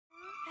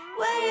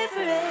Wait for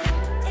it,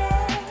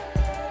 yeah.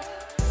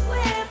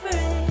 Wait for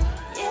it,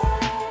 yeah.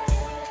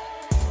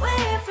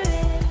 Wait for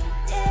it,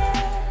 yeah.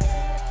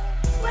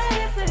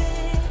 Wait for it,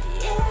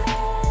 yeah.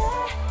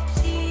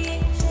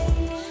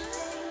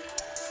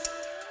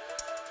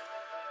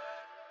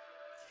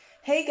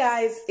 Hey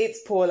guys,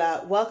 it's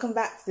Paula. Welcome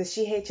back to the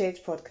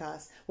SheHH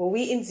podcast, where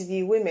we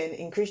interview women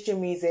in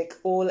Christian music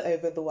all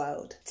over the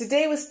world.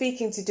 Today we're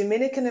speaking to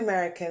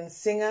Dominican-American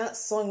singer,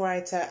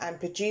 songwriter and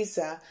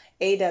producer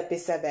Ada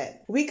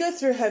Bicebet. We go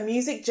through her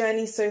music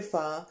journey so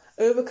far,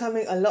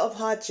 overcoming a lot of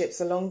hardships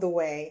along the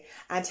way,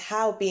 and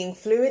how being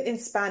fluent in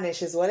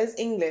Spanish as well as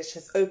English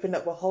has opened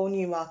up a whole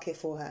new market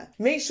for her.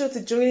 Make sure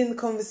to join in the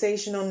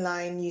conversation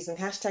online using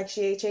hashtag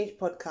SheHH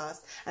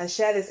podcast and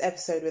share this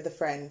episode with a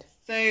friend.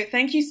 So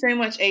thank you so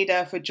much,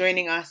 Ada, for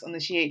joining us on the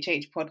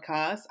SheHH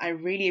podcast. I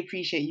really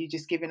appreciate you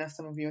just giving us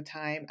some of your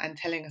time and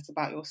telling us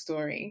about your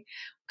story.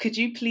 Could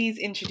you please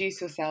introduce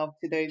yourself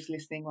to those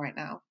listening right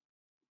now?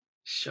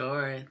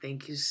 Sure.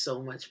 Thank you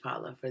so much,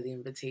 Paula, for the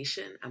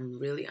invitation. I'm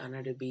really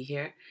honored to be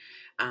here.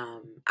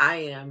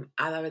 I am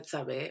Ada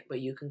Betsabe,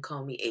 but you can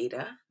call me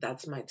Ada.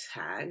 That's my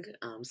tag.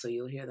 So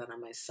you'll hear that on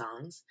my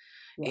songs.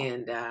 Yeah.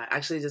 And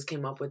actually just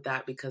came up with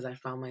that because I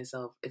found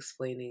myself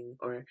explaining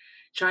or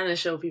trying to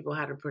show people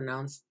how to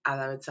pronounce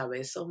Ada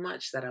Betsabe so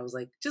much that I was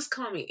like, just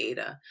call me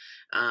Ada.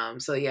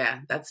 So yeah,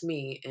 that's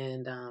me.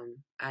 And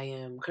I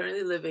am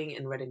currently living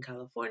in Redding,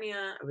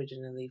 California,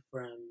 originally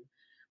from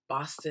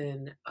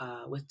Boston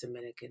with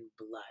Dominican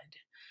blood.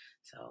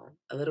 So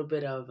a little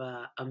bit of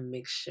a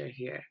mixture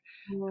here.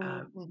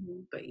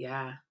 But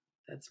yeah,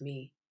 that's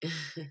me.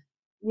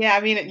 Yeah,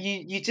 I mean,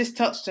 you just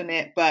touched on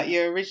it, but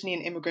you're originally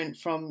an immigrant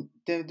from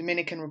the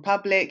Dominican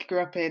Republic, grew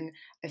up in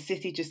a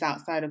city just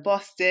outside of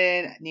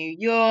Boston, New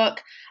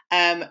York.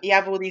 You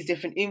have all these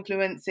different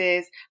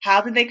influences.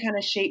 How did they kind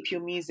of shape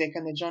your music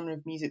and the genre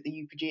of music that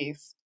you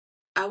produce?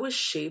 I was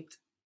shaped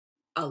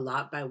a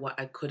lot by what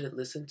I couldn't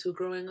listen to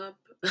growing up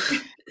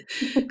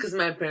because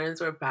my parents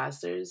were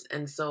pastors.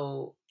 And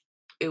so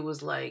it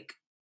was like,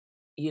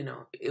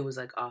 it was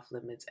like off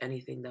limits.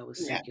 Anything that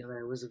was Yeah. secular,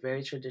 it was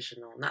very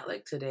traditional. Not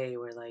like today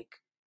where like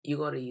you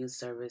go to youth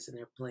service and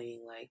they're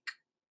playing like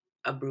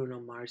a Bruno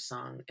Mars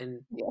song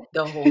and Yeah.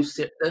 the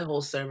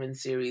whole sermon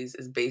series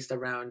is based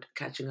around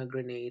catching a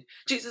grenade.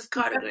 Jesus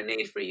caught a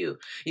grenade for you.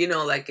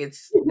 Like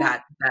it's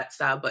that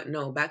style. But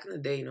no, back in the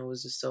day, it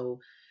was just so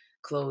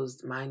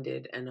closed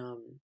minded and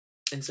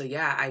so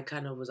yeah, I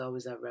kind of was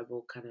always that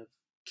rebel kind of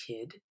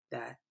kid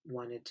that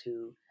wanted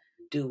to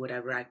do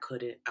whatever I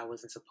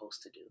wasn't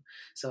supposed to do.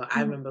 So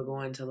I remember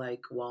going to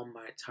like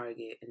Walmart,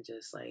 Target, and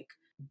just like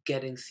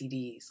getting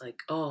CDs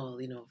like,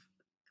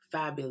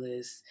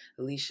 Fabulous,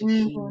 Alicia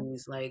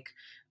Keys, like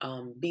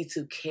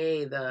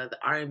B2K, the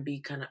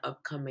R&B kind of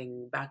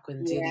upcoming back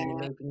when Diddy Yeah.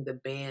 making the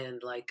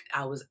band. Like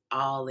I was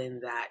all in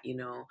that,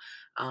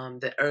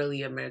 the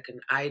early American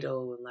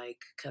Idol and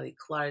like Kelly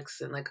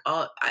Clarkson, like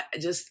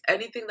just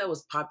anything that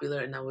was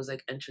popular and that was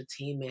like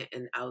entertainment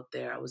and out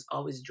there. I was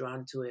always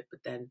drawn to it.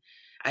 But then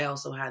I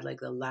also had like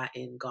the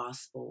Latin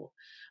gospel.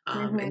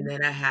 And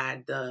then I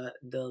had the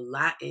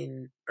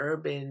Latin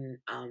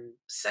urban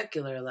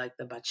secular, like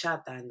the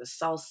bachata and the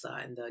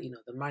salsa and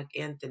the Mark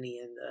Anthony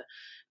and the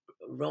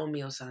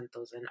Romeo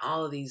Santos and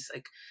all of these,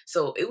 like,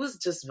 so it was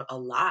just a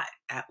lot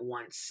at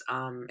once.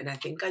 And I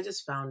think I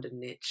just found a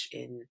niche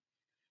in,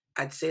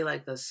 I'd say,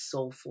 like the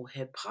soulful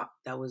hip hop.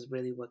 That was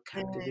really what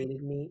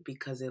captivated me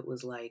because it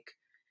was like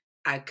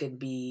I could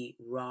be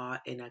raw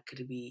and I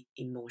could be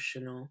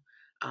emotional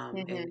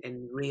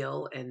and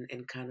real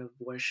and kind of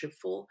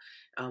worshipful,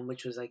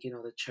 which was like,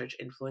 the church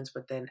influence,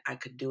 but then I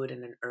could do it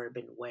in an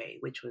urban way,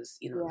 which was,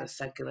 the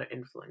secular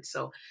influence.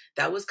 So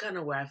that was kind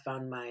of where I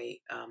found my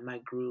my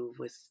groove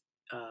with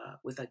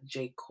like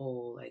J.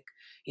 Cole, like,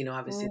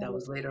 obviously that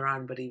was later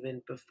on, but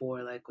even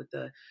before, like with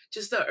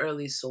just the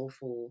early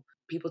soulful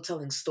people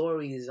telling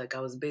stories. Like I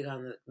was big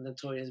on the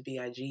Notorious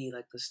B.I.G.,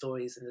 like the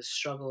stories and the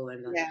struggle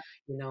and the,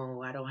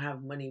 I don't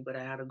have money, but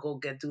I had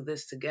to do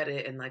this to get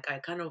it. And like, I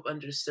kind of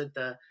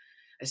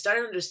I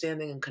started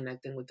understanding and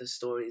connecting with the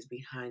stories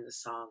behind the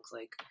songs.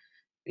 Like,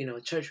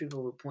 church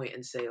people would point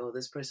and say, oh,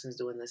 this person's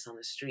doing this on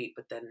the street.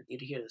 But then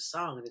you'd hear the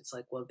song and it's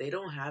like, well, they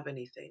don't have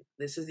anything.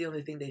 This is the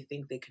only thing they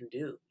think they can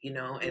do,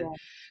 and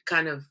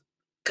kind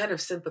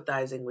of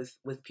sympathizing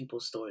with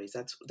people's stories.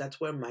 That's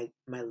where my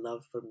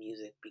love for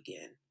music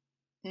began.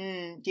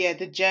 Yeah,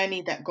 the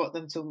journey that got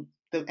them to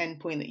the end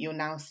point that you're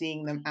now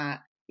seeing them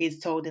at is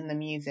told in the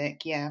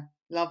music. Yeah,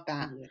 love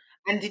that. Yeah.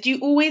 And did you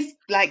always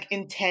like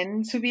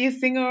intend to be a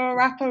singer or a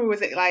rapper, or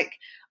was it like,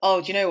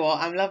 oh, do you know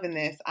what? I'm loving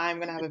this. I'm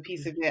gonna have a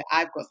piece of it.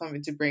 I've got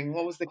something to bring.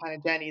 What was the kind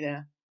of journey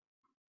there?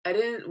 I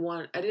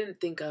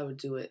didn't think I would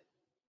do it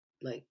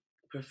like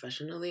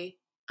professionally,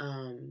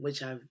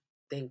 which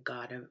thank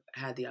God I've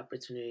had the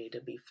opportunity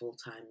to be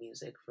full-time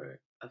music for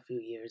a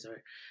few years,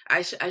 or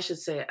I should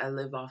say I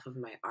live off of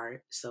my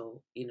art.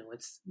 So,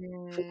 it's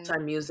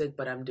full-time music,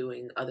 but I'm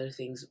doing other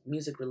things,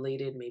 music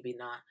related, maybe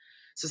not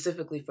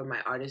specifically for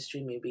my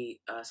artistry.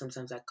 Maybe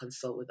sometimes I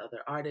consult with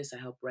other artists. I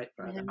help write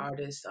for other Mhm.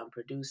 artists. I'm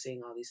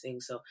producing all these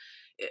things. So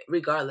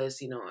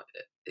regardless,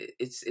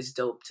 it's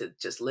dope to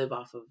just live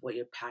off of what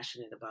you're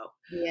passionate about.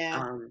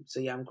 Yeah. So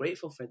yeah, I'm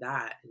grateful for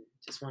that, and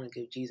just want to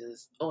give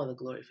Jesus all the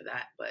glory for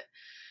that. But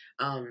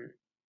um,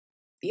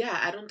 yeah,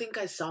 I don't think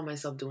I saw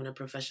myself doing it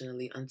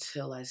professionally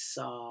until I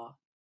saw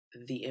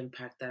the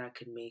impact that I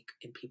could make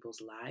in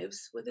people's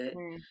lives with it.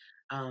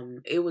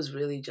 Mm. It was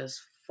really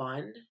just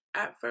fun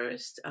at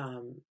first.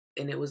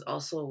 And it was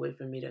also a way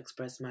for me to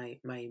express my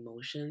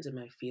emotions and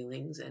my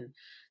feelings, and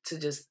to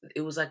just,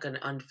 it was like an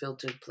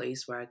unfiltered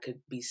place where I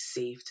could be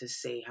safe to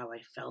say how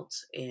I felt.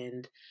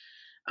 And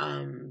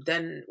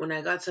then when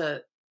I got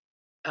to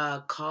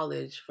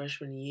college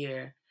freshman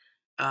year,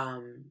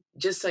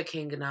 just like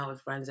hanging out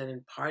with friends and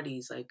in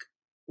parties, like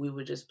we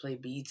would just play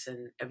beats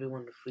and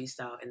everyone would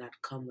freestyle, and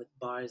I'd come with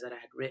bars that I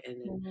had written,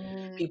 and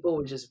Mhm. people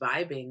were just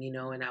vibing,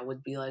 and I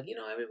would be like,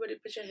 everybody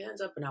put your hands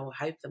up, and I would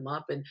hype them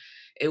up, and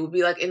it would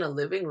be like in a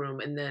living room.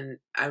 And then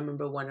I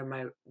remember one of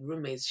my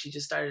roommates, she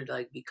just started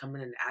like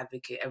becoming an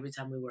advocate every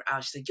time we were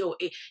out. She's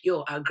like,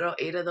 yo, our girl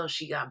Ada though,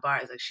 she got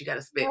bars, like she got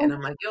to spit. And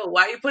I'm like, yo,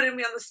 why are you putting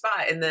me on the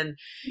spot? And then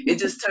it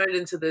just turned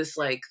into this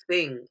like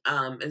thing.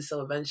 And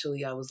so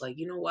eventually I was like,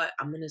 you know what?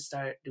 I'm gonna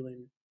start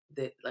doing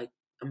that. Like,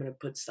 I'm gonna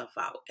put stuff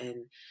out,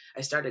 and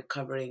I started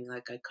covering.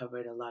 Like, I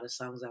covered a lot of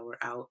songs that were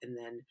out, and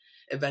then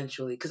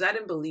eventually, because I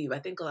didn't believe. I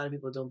think a lot of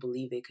people don't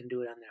believe they can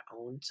do it on their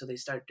own, so they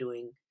start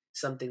doing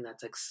something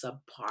that's like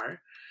subpar.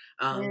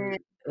 Mm.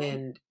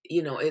 And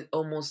it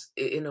almost,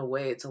 in a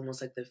way, it's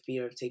almost like the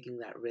fear of taking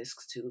that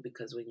risk too,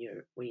 because when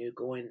you're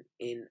going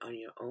in on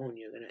your own,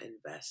 you're gonna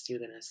invest, you're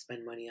gonna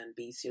spend money on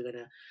beats, you're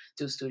gonna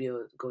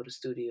go to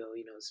studio,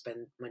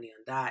 spend money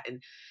on that,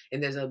 and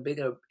there's a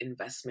bigger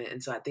investment.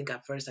 And so I think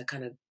at first I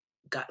kind of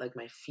got like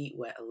my feet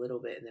wet a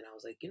little bit, and then I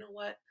was like, you know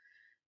what,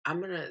 I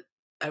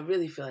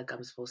really feel like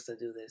I'm supposed to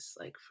do this,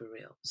 like, for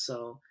real.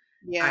 So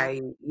Yeah.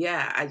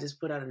 I just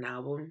put out an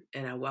album,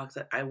 and I walked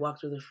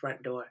through the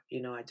front door.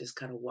 I just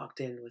kind of walked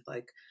in with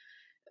like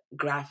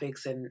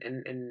graphics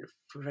and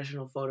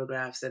professional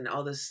photographs and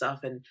all this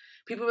stuff, and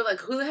people were like,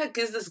 who the heck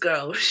is this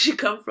girl? Where did she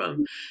come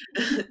from?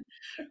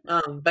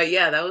 But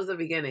yeah, that was the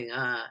beginning.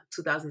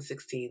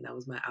 2016, that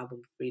was my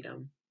album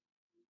Freedom.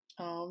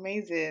 Oh,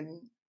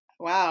 amazing.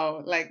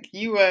 Wow. Like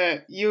you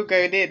were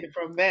going in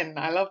from then.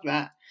 I love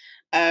that.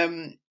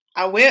 Um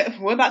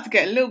we're about to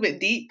get a little bit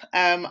deep.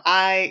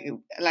 I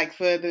like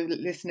for the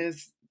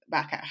listeners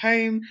back at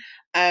home,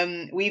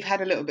 we've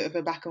had a little bit of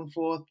a back and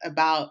forth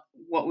about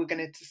what we're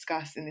going to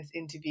discuss in this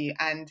interview.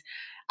 And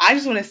I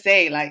just want to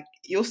say, like,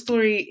 your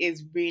story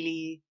is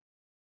really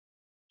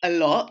a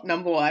lot,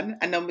 number one,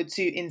 and number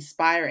two,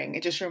 inspiring.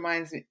 It just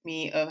reminds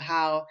me of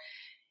how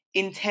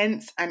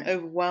intense and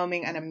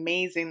overwhelming and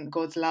amazing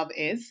God's love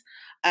is.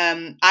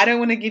 I don't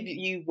want to give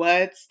you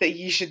words that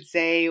you should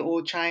say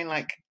or try and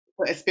like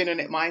put a spin on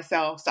it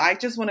myself. So I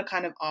just want to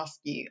kind of ask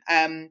you.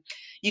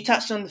 You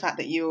touched on the fact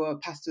that you're a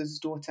pastor's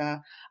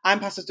daughter. I'm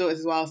pastor's daughter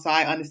as well, so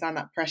I understand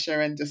that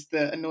pressure and just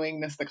the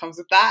annoyingness that comes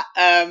with that,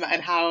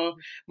 and how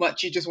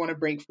much you just want to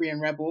break free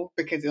and rebel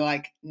because you're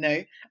like, no.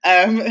 So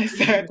I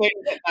totally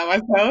get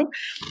that myself.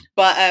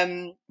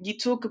 But you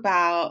talk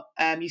about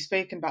you've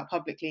spoken about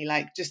publicly,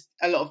 like just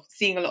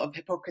seeing a lot of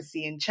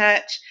hypocrisy in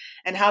church,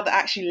 and how that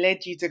actually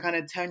led you to kind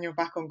of turn your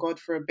back on God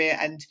for a bit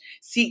and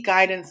seek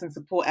guidance and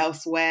support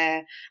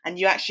elsewhere. And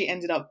you actually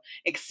ended up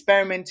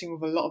experimenting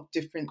with a lot of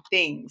different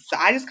things. So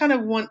I just kind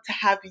of want to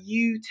have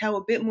you tell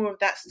a bit more of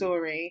that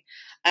story,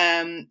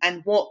 and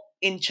what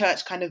in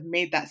church kind of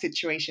made that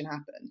situation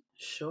happen.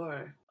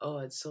 Sure. Oh,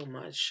 it's so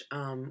much.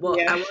 Well,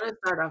 I Yeah. want to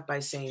start off by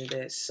saying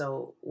this.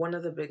 So one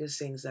of the biggest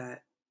things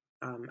that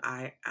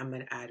I'm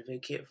an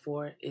advocate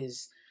for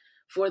is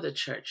for the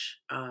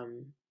church.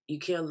 You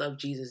can't love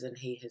Jesus and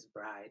hate his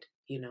bride.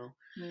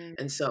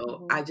 And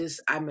so Mm-hmm.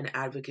 I'm an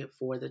advocate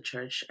for the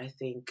church. I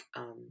think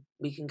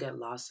we can get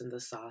lost in the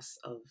sauce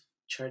of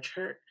church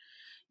hurt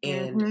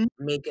and Mm-hmm.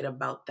 make it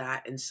about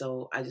that. And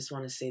so I just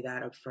want to say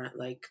that up front.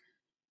 Like,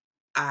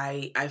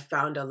 I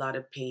found a lot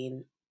of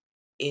pain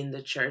in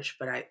the church,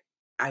 but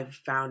I've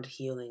found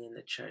healing in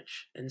the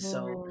church. And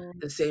so Mm.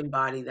 the same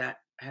body that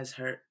has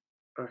hurt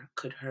or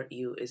could hurt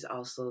you is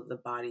also the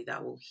body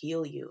that will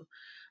heal you.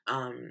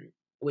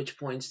 Which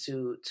points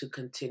to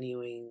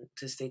continuing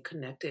to stay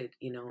connected,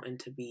 and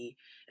to be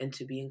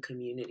in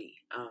community.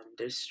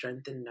 There's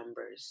strength in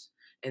numbers,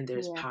 and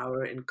there's Yeah.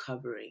 power in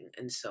covering.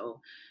 And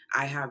so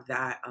I have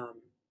that,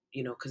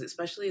 because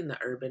especially in the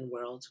urban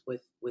world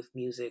with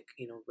music,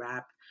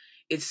 rap,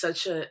 it's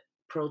such a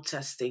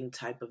protesting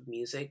type of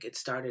music. It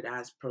started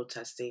as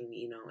protesting,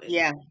 in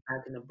Yeah.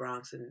 back in the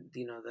Bronx, and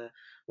the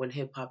when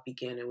hip hop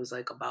began, it was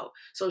like about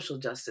social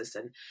justice,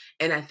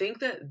 and I think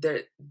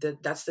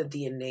that's the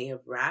DNA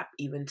of rap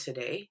even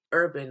today,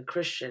 urban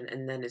Christian.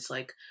 And then it's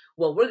like,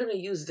 well, we're gonna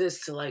use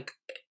this to like,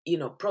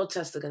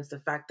 protest against the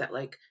fact that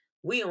like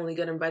we only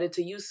get invited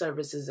to youth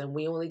services and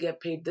we only get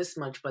paid this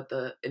much, but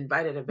the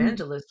invited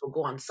evangelist will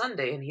go on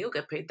Sunday and he'll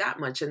get paid that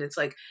much. And it's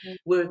like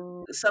we're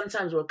Mhm.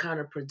 sometimes we're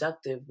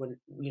counterproductive when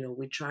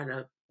we're trying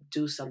to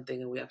do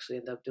something and we actually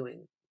end up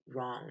doing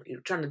wrong.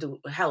 You're trying to do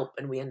help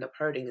and we end up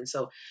hurting. And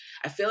so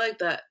I feel like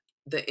that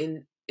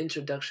the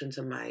introduction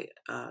to my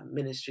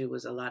ministry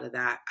was a lot of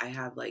that. I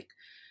have like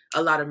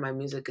a lot of my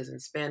music is in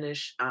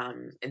Spanish,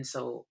 and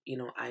so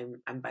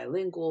I'm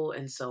bilingual,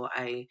 and so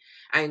I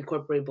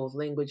incorporate both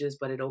languages,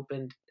 but it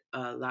opened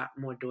a lot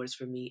more doors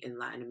for me in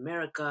Latin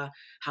America.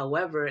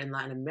 However, in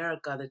Latin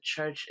America, the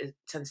church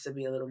tends to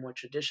be a little more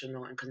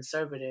traditional and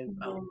conservative,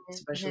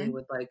 especially Mm-hmm.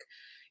 with like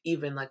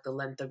even like the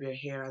length of your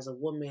hair as a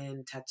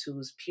woman,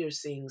 tattoos,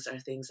 piercings are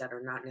things that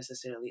are not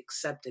necessarily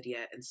accepted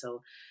yet. And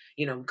so,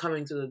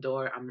 coming through the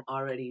door, I'm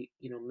already,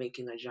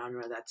 making a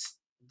genre that's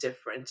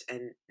different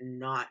and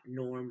not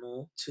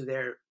normal to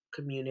their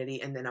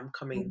community. And then I'm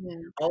coming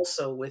Mm-hmm.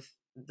 also with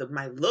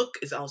my look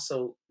is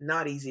also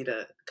not easy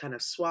to kind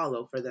of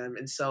swallow for them.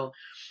 And so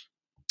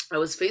I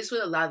was faced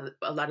with a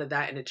lot of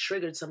that, and it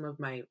triggered some of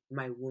my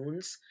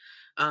wounds,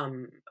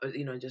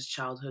 just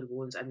childhood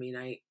wounds. I mean,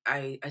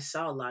 I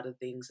saw a lot of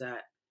things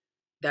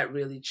that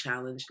really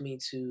challenged me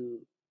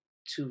to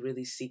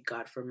really seek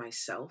God for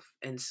myself.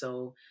 And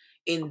so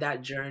in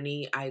that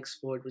journey, I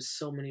explored with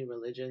so many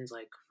religions,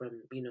 like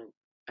from,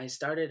 I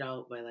started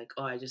out by like,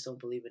 oh, I just don't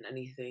believe in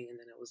anything. And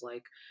then it was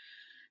like,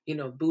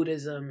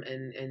 Buddhism,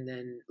 and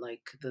then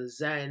like the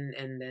Zen,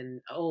 and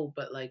then, oh,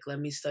 but like, let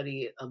me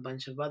study a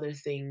bunch of other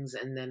things.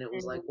 And then it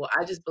was like, well,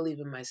 I just believe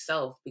in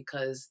myself,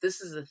 because this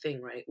is the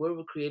thing, right? We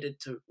were created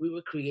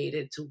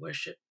to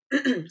worship.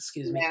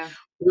 Excuse me. Yeah.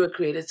 We were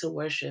created to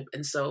worship.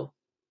 And so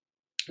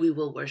we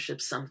will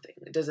worship something.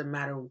 It doesn't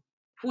matter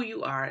who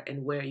you are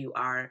and where you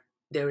are.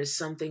 There is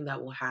something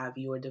that will have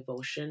your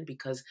devotion,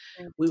 because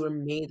we were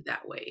made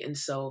that way. And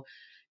so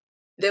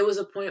there was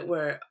a point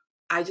where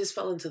I just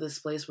fell into this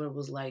place where it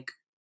was like,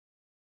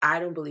 I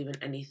don't believe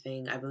in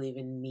anything. I believe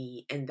in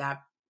me. And that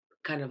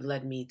kind of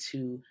led me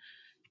to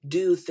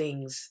do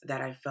things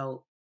that I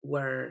felt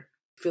were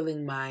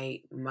filling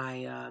my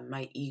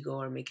ego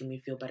or making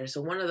me feel better.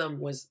 So one of them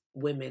was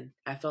women.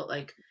 I felt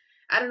like,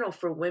 I don't know,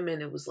 for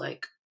women it was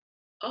like,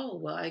 oh,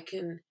 well, I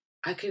can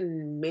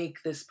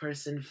make this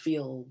person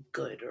feel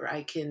good, or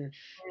I can,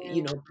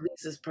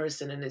 please this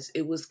person. And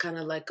it was kind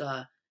of like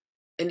an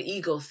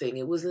ego thing.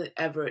 It wasn't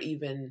ever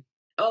even,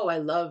 oh, I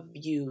love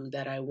you,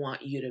 that I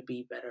want you to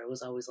be better. It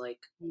was always like,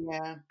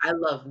 Yeah. I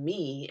love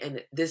me,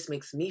 and this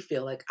makes me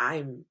feel like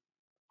I'm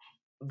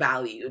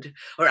valued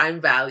or I'm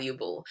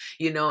valuable,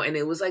 and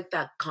it was like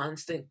that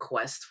constant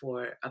quest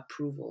for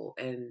approval,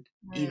 and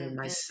even Mm-hmm.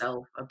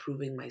 myself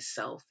approving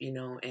myself,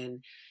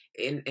 and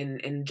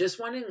just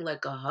wanting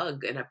like a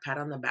hug and a pat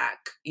on the back,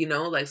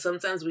 like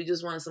sometimes we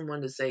just want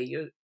someone to say,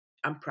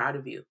 I'm proud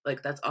of you.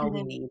 Like that's all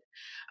we need.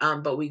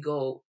 But we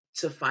go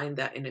to find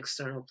that in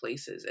external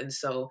places. And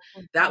so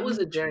that was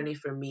a journey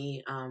for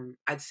me.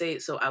 I'd say,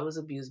 so I was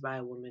abused by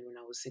a woman when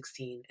I was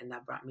 16, and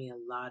that brought me a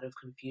lot of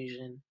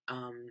confusion.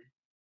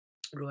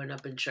 Growing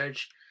up in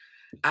church,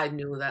 I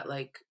knew that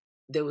like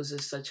there was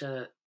just such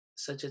a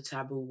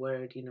taboo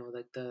word,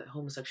 like the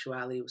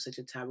homosexuality was such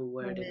a taboo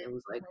word, and it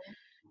was like,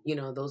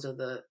 those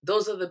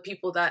are the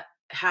people that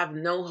have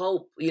no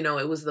hope.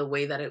 It was the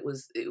way that it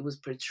was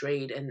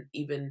portrayed, and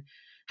even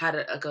had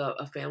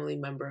a family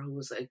member who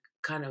was like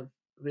kind of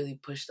really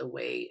pushed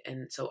away.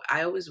 And so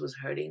I always was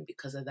hurting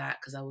because of that,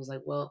 because I was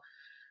like, well,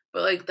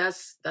 but like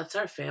that's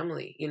our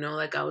family,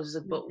 like I was just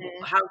like, but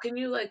how can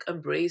you like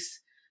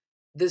embrace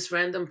this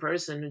random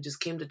person who just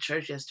came to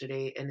church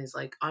yesterday and is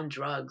like on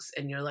drugs,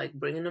 and you're like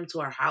bringing them to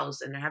our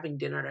house and they're having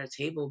dinner at our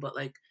table, but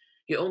like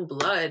your own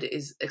blood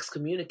is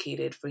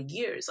excommunicated for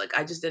years. Like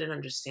I just didn't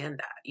understand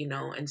that.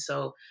 And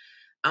so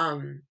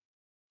um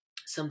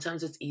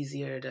sometimes it's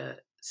easier to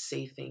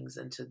say things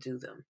than to do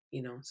them.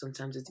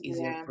 Sometimes it's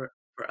easier Yeah.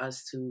 for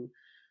us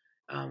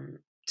um,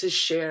 to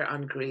share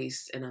on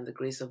grace and on the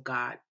grace of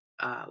God,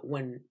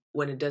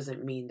 when it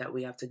doesn't mean that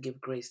we have to give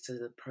grace to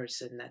the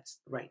person that's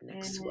right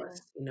next to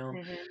us,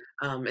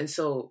 Mm-hmm. and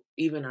so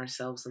even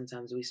ourselves,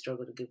 sometimes we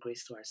struggle to give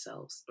grace to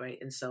ourselves, right?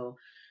 And so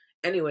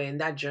anyway, in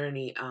that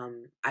journey,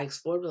 I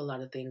explored with a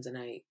lot of things,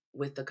 and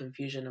with the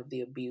confusion of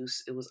the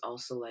abuse, it was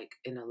also like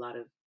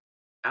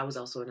I was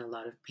also in a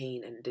lot of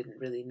pain and didn't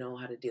really know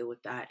how to deal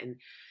with that, and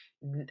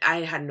I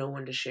had no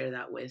one to share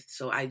that with,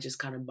 so I just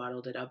kind of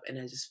bottled it up, and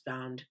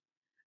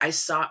I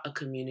sought a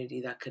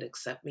community that could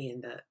accept me,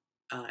 and the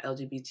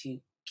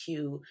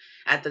LGBTQ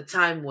at the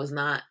time was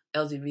not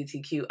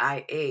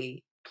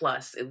LGBTQIA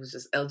plus. It was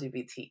just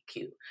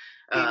LGBTQ.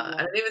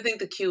 I don't even think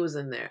the Q was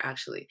in there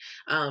actually.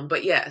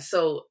 But yeah,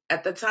 so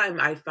at the time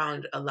I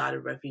found a lot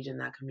of refuge in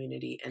that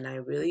community, and I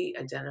really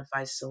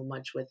identify so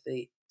much with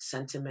the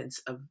sentiments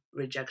of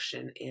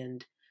rejection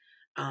and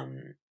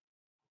um,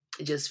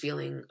 just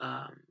feeling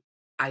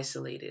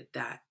isolated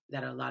that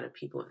a lot of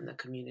people in the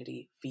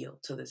community feel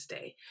to this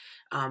day.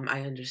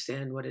 I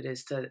understand what it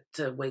is to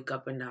wake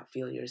up and not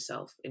feel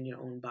yourself in your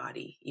own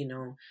body,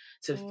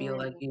 to feel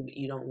like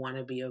you don't want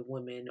to be a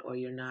woman, or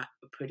you're not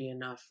pretty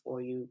enough,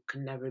 or you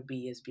can never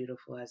be as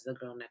beautiful as the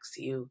girl next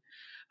to you.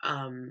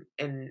 And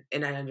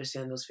I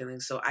understand those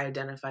feelings. So I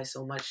identify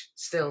so much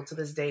still to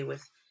this day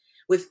with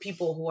with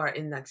people who are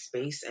in that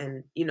space.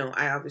 And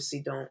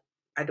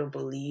I don't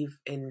believe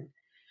in,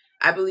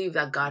 I believe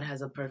that God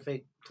has a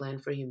perfect plan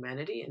for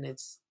humanity, and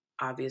it's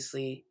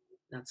obviously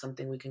not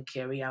something we can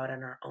carry out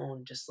on our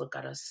own. Just look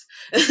at us.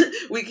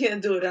 We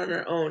can't do it on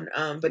our own.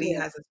 But he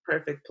Yeah. has this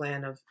perfect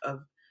plan of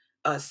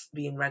us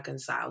being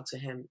reconciled to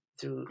him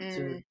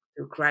Mm.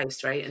 through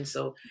Christ, right? And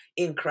so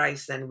in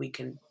Christ, then we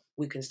can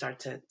start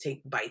to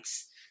take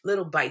bites,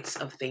 little bites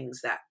of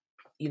things that,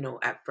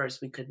 at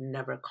first we could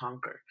never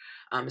conquer.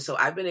 So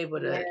I've been able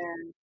to,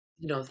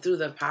 Yeah. through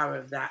the power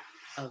of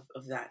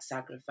that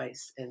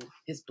sacrifice and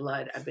his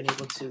blood, I've been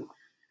able to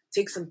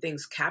take some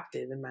things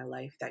captive in my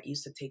life that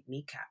used to take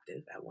me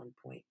captive at one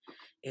point.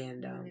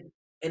 And Mm.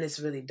 and it's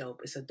really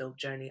dope. It's a dope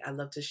journey. I'd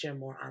love to share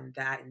more on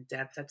that in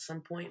depth at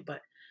some point,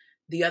 but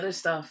the other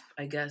stuff,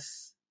 I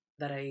guess,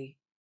 that I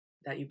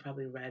that you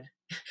probably read.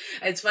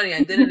 It's funny,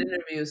 I did an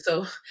interview.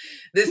 So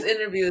this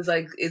interview is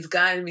like, it's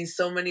gotten me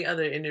so many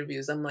other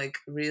interviews. I'm like,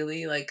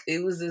 really? Like,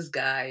 it was this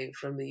guy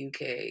from the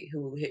UK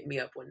who hit me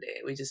up one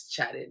day. We just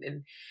chatted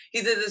and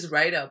he did this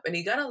write up and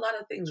he got a lot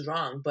of things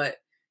wrong, but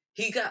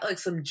he got like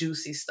some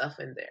juicy stuff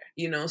in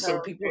there, So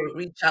people Okay.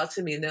 reach out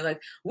to me and they're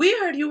like, we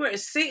heard you were a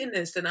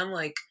Satanist. And I'm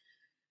like,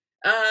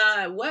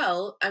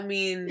 well, I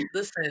mean,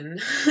 listen,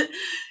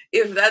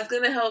 if that's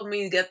gonna help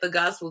me get the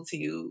gospel to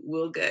you,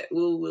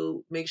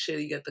 we'll make sure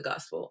you get the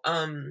gospel.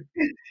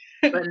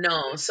 But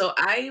no, so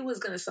I was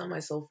gonna sell my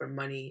soul for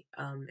money,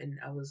 and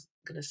I was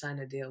gonna sign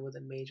a deal with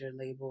a major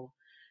label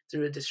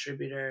through a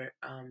distributor,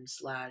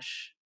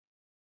 slash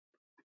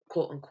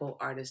quote unquote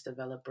artist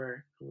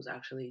developer who was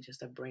actually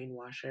just a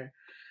brainwasher,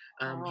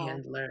 Oh.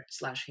 handler,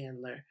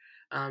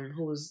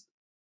 who was,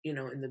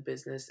 in the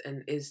business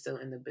and is still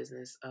in the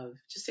business of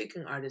just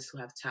taking artists who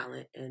have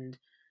talent and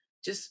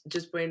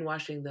just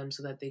brainwashing them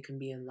so that they can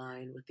be in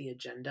line with the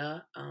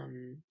agenda,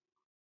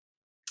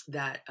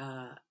 that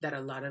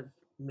a lot of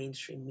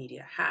mainstream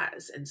media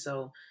has. And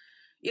so,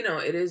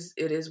 it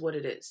is what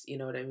it is. You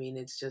know what I mean?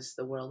 It's just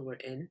the world we're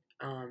in.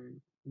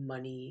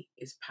 Money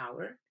is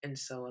power, and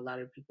so a lot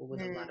of people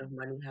with a lot Mm. of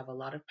money have a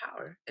lot of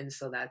power, and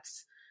so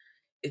that's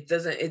it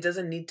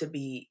doesn't need to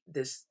be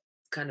this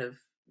kind of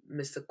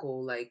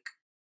mystical, like,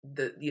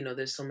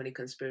 there's so many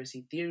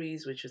conspiracy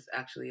theories, which is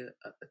actually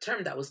a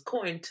term that was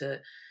coined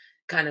to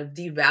kind of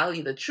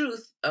devalue the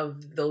truth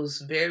of those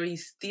very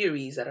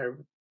theories that are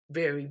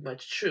very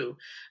much true.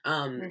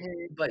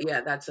 Mhm. But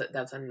yeah, that's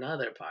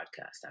another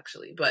podcast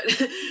actually. But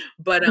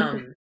but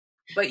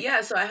but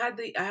yeah, so I had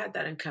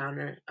that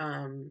encounter,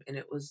 and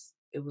it was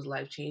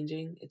life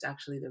changing. It's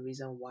actually the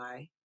reason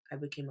why I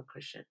became a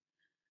Christian.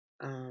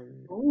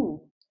 Um,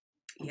 Ooh.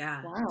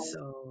 yeah, Wow.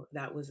 so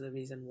that was the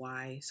reason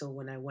why. So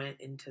when I went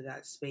into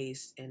that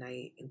space and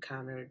I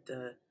encountered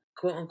the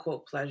quote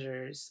unquote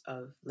pleasures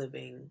of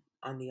living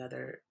on the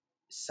other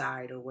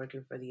side or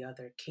working for the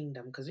other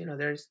kingdom, because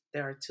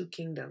there are two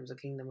kingdoms, a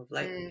kingdom of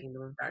light and a Mm.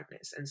 kingdom of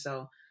darkness. And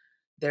so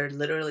they're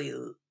literally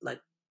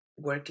like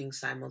working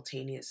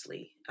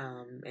simultaneously,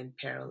 in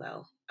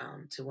parallel,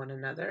 to one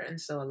another. And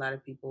so a lot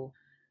of people,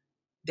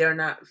 they're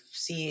not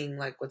seeing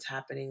like what's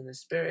happening in the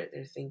spirit.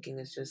 They're thinking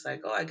it's just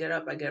like, oh, I get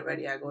up, I get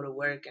ready, I go to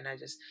work, and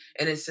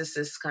it's just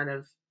this kind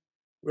of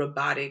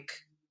robotic,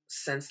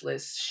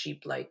 senseless,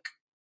 sheep like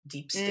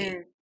deep state.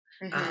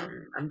 Mm.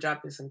 Mhm. I'm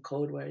dropping some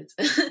code words.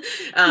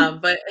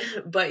 But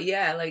but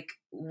yeah, like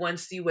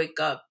once you wake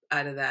up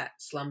out of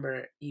that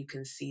slumber, you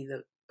can see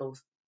the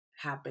both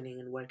happening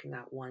and working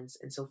at once.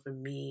 And so for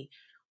me,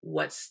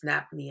 what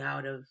snapped me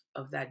out of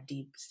that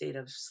deep state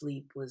of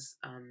sleep was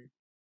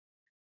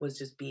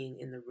just being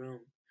in the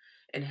room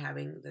and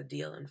having the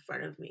deal in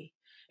front of me.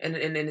 And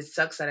then it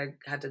sucks that I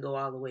had to go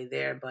all the way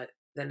there, but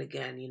then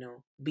again,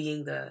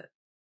 being the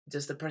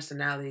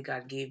personality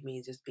God gave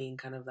me, just being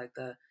kind of like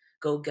the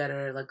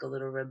go-getter, like a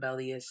little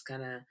rebellious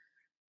kind of,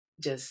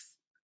 just,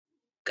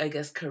 I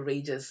guess,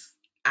 courageous,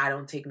 I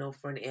don't take no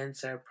for an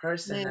answer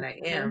person that I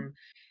Mhm. am.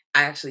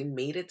 I actually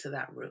made it to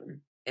that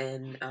room,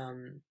 and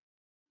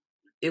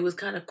it was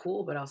kind of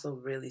cool, but also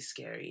really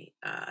scary,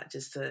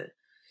 just to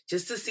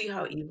see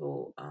how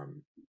evil,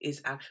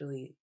 is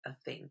actually a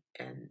thing,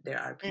 and there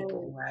are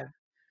people Mm. who have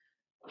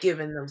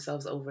given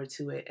themselves over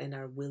to it and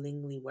are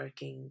willingly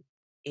working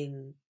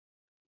in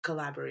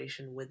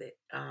collaboration with it.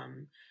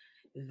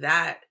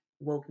 That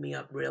woke me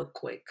up real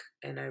quick,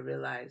 and I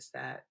realized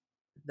that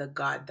the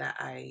God that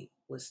I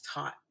was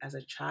taught as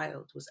a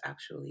child was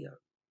actually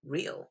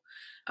real.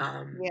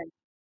 Um, Yeah.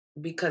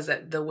 because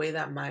the way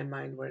that my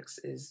mind works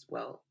is,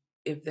 well,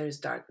 if there's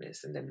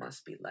darkness, then there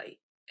must be light.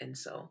 And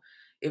so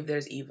if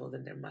there's evil,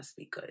 then there must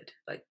be good.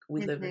 Like,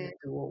 we live in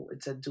Mhm.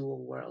 it's a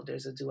dual world.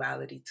 There's a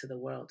duality to the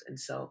world. And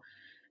so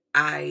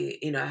I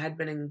had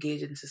been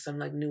engaged into some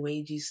like new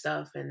agey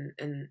stuff, and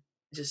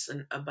just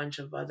a bunch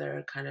of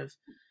other kind of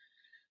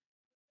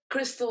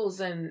crystals,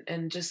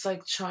 and just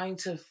like trying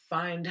to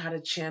find how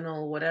to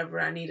channel whatever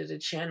I needed to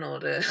channel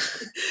to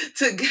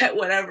to get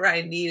whatever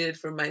I needed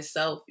for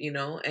myself,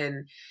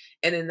 and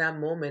in that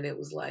moment it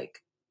was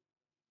like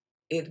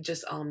it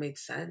just all made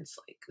sense.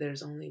 Like,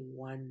 there's only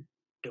one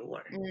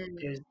door.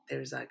 Mm.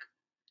 There's like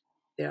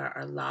there are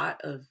a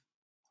lot of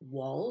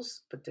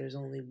walls, but there's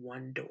only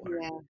one door.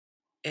 Yeah.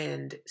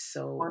 And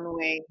so One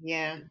way.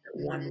 Yeah.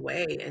 one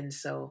way. And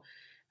so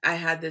I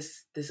had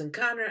this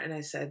encounter, and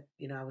I said,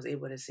 I was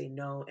able to say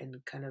no,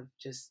 and kind of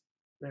just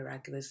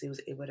miraculously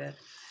was able to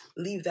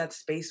leave that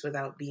space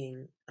without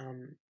being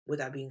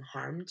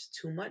harmed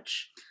too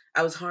much.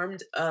 I was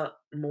harmed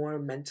more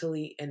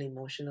mentally and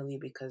emotionally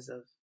because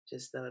of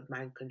just the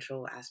mind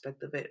control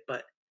aspect of it,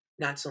 but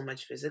not so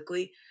much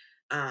physically.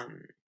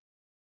 Um,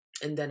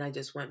 and then I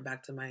just went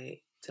back to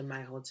my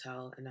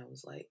hotel, and I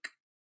was like,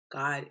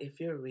 God, if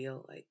you're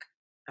real, like,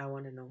 I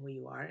want to know who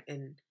you are.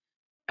 And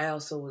I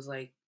also was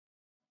like,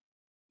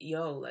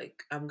 yo,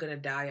 like, I'm gonna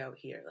die out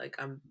here. Like,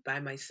 I'm by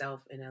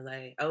myself in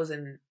LA. I was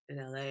in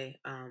LA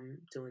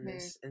doing Mm.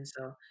 this. And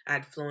so I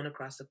had flown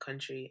across the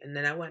country, and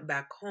then I went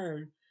back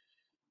home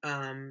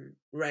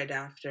right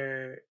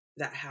after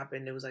that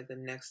happened. It was like the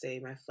next day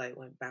my flight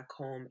went back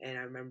home, and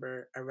I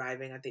remember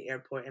arriving at the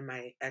airport, and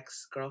my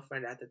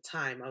ex-girlfriend at the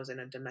time, I was in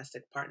a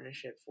domestic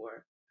partnership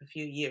for a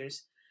few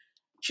years.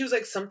 She was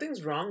like,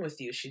 something's wrong with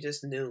you. She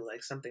just knew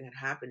like something had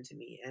happened to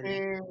me. And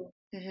Mm-hmm.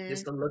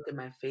 just the look in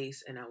my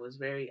face, and I was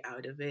very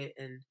out of it.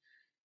 And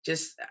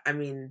just, I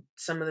mean,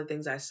 some of the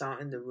things I saw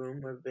in the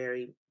room were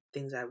very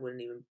things I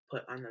wouldn't even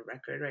put on the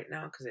record right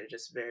now, because they're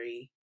just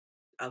very,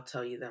 I'll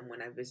tell you them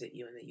when I visit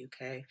you in the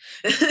UK.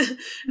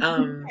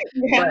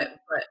 Yeah.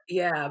 But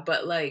yeah,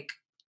 but like,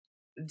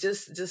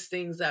 just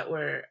things that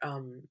were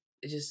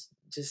just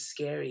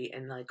scary,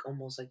 and like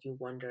almost like you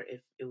wonder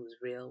if it was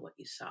real what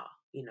you saw,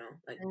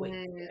 like, wait,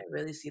 did Mm. I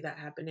really see that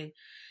happening?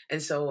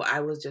 And so I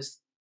was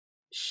just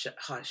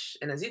hush.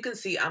 And as you can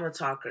see, I'm a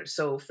talker.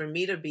 So for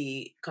me to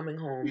be coming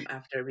home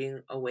after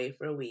being away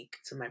for a week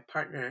to my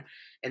partner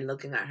and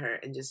looking at her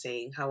and just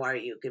saying, "How are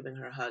you?" giving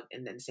her a hug,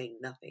 and then saying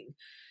nothing.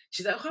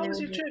 She's like, "How was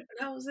your Mm. trip? And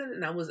how was it?"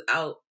 And I was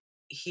out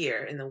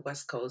here in the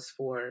West Coast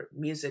for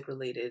music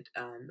related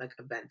like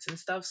events and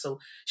stuff. So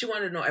she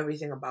wanted to know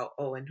everything about,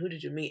 oh, and who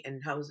did you meet,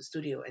 and how was the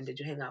studio, and did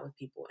you hang out with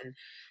people, and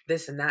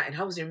this and that, and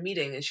how was your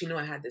meeting? And she knew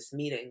I had this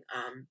meeting.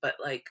 But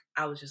like,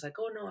 I was just like,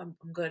 oh no, I'm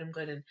good, I'm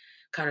good. And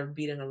kind of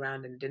beating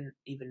around and didn't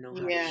even know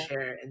how to Yeah.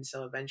 share. And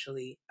so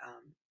eventually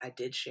I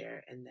did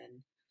share. And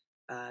then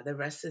the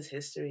rest is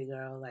history,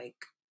 girl. Like,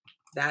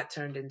 that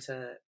turned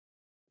into,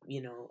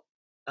 you know,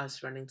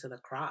 us running to the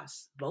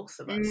cross, both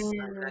of us,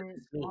 not Mm.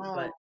 just me.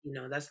 But,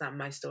 Wow. that's not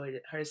my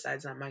story. Her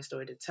side's not my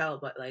story to tell.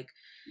 But like,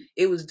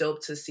 it was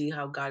dope to see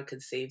how God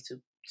could save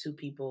two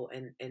people.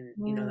 And,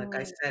 like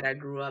I Mm. said, I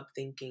grew up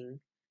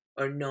thinking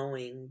or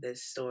knowing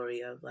this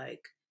story of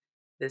like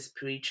this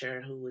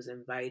preacher who was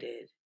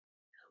invited,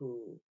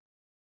 who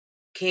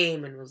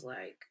came and was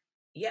like,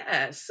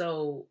 yeah,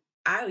 so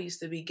I used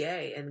to be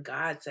gay and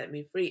God set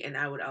me free. And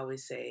I would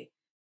always say,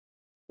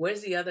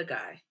 where's the other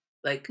guy?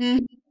 Like, Mm.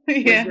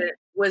 was Yeah.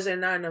 there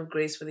not enough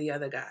grace for the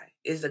other guy?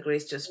 Is the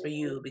grace just for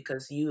you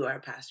because you are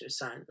a pastor's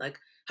son? Like,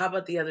 how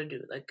about the other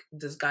dude? Like,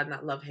 does God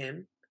not love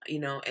him?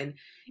 And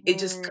it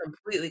just Mm.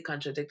 completely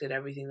contradicted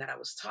everything that I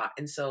was taught.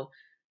 And so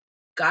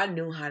God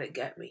knew how to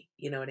get me.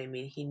 You know what I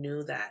mean? He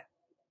knew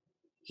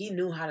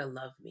how to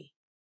love me.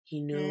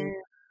 He knew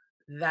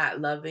Mm. that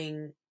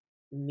loving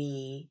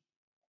me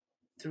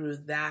through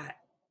that,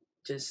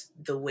 just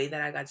the way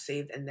that I got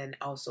saved, and then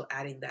also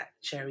adding that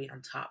cherry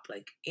on top,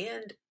 like,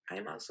 and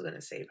I'm also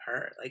gonna save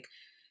her. Like,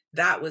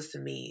 that was to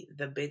me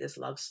the biggest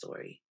love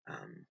story.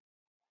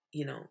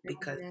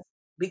 Mm.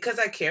 Because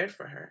I cared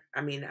for her.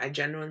 I mean, I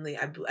genuinely,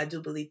 I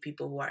do believe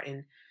people who are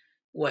in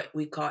what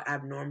we call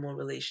abnormal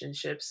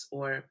relationships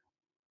or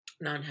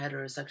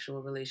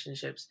non-heterosexual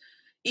relationships,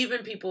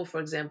 even people, for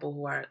example,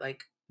 who are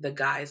like, the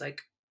guy's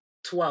like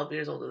 12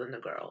 years older than the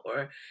girl,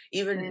 or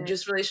even Mm.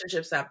 just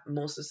relationships that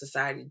most of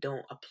society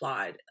don't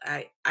applaud.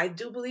 I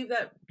do believe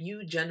that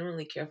you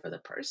genuinely care for the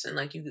person.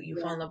 Like, you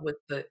fall Yeah. in love with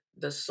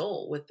the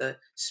soul, with the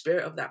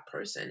spirit of that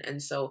person.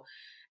 And so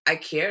I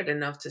cared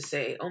enough to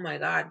say, oh my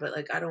God, but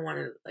like, I don't want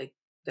to like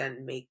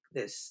then make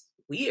this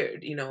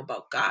weird,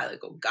 about God.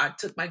 Like, oh, God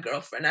took my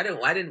girlfriend. I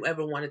didn't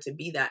ever want it to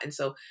be that. And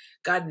so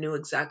God knew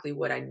exactly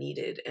what I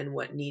needed and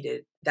what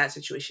needed that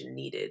situation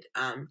needed.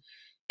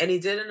 And he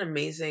did an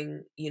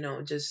amazing,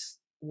 just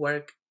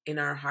work in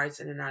our hearts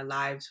and in our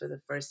lives for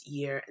the first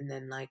year. And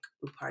then like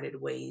we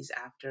parted ways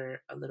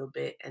after a little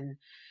bit. And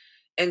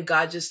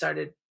God just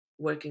started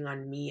working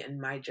on me and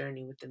my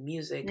journey with the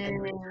music and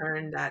Mm.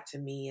 returned that to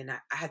me. And I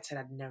had said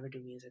I'd never do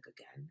music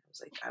again. I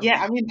was like, Yeah,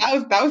 I mean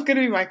that was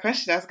gonna be my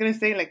question. I was gonna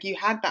say, like, you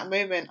had that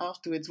moment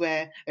afterwards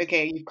where,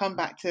 okay, you've come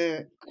back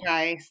to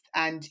Christ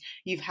and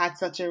you've had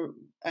such a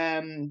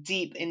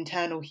deep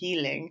internal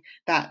healing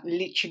that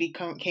literally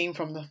came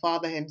from the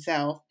Father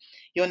himself.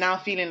 You're now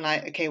feeling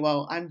like, okay,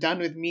 well, I'm done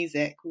with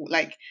music.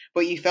 Like,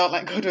 but you felt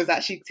like God was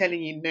actually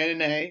telling you, no,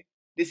 no, no,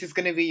 this is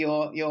gonna be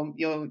what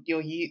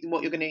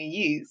you're gonna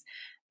use.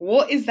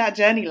 What is that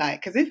journey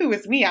like? Because if it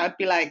was me, I'd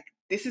be like,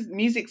 this is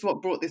music's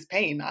what brought this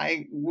pain.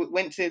 I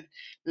went to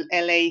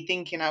LA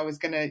thinking I was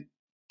going to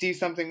do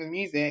something with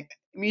music.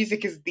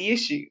 Music is the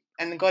issue.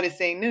 And God is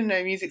saying, no, no,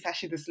 no, music's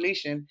actually the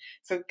solution.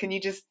 So can you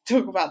just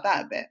talk about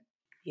that a bit?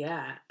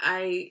 yeah,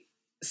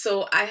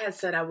 So I had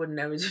said I would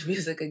never do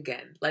music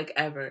again, like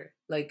ever.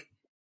 Like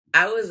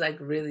I was like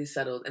really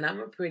settled, and I'm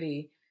a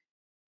pretty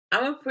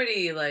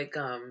like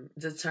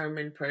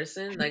determined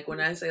person. Like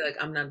when I say like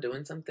I'm not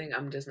doing something,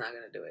 I'm just not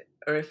gonna do it.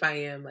 Or if I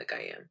am, like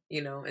I am,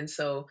 you know? And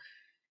so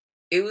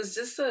it was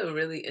just a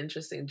really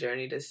interesting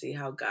journey to see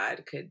how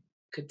God could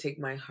take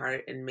my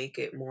heart and make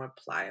it more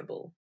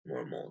pliable,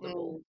 more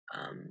moldable,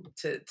 Mm,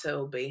 to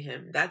obey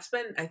him. That's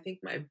been, I think,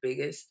 my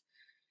biggest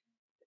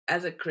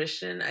as a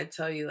Christian, I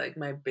tell you, like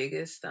my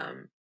biggest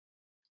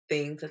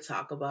thing to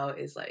talk about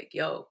is like,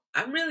 yo,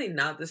 I'm really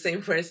not the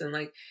same person.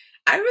 Like,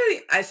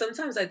 I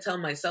sometimes I tell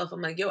myself,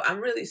 I'm like, yo, I'm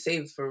really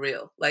saved for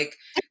real. Like,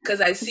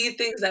 cause I see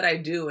things that I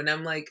do and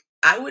I'm like,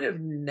 I would have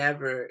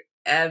never,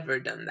 ever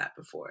done that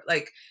before.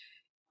 Like,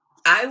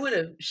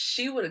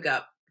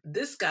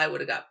 this guy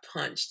would have got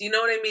punched. You know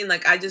what I mean?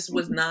 Like, I just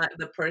was not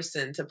the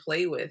person to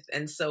play with.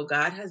 And so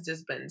God has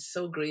just been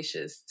so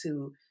gracious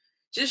to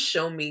just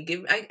show me,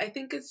 I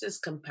think it's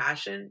just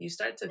compassion. You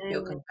start to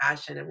feel mm,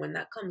 compassion. And when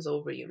that comes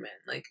over you, man,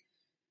 like,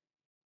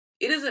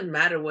 it doesn't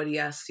matter what he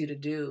asks you to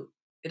do.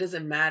 It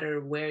doesn't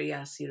matter where he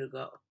asks you to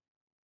go.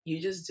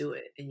 You just do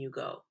it and you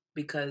go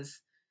because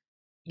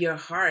your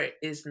heart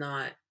is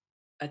not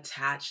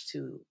attached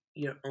to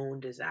your own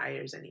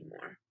desires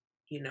anymore.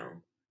 You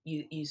know,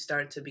 you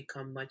start to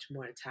become much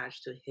more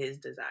attached to his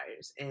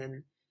desires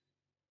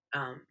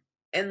um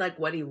and like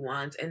what he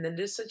wants. And then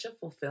there's such a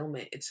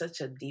fulfillment. It's such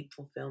a deep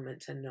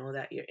fulfillment to know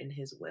that you're in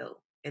his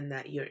will and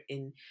that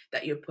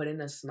you're putting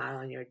a smile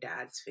on your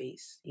dad's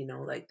face. You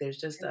know, like there's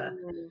just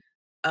mm,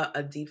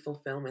 a deep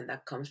fulfillment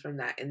that comes from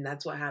that. And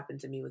that's what happened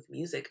to me with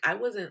music. I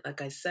wasn't,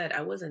 like I said,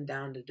 I wasn't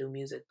down to do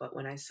music, but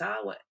when I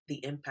saw what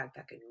the impact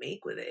I could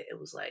make with it, it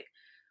was like,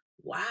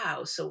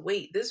 wow. So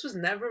wait, this was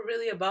never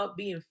really about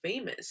being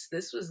famous.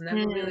 This was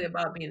never really mm,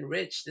 about being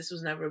rich. This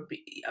was never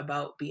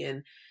about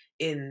being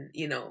in,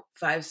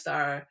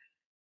 five-star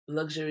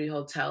luxury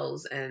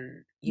hotels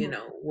and,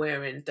 mm.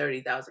 wearing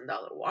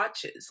 $30,000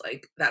 watches.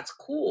 Like that's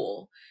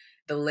cool.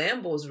 The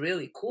Lambo's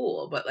really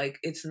cool, but like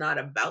it's not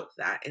about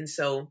that. And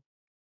so,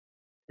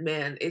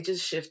 man, it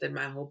just shifted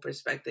my whole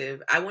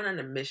perspective. I went on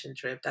a mission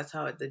trip. That's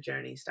how the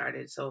journey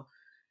started. So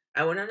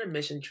I went on a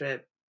mission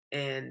trip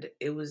and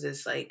it was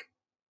this like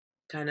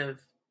kind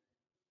of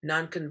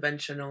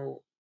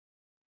non-conventional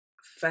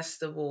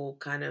festival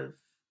kind of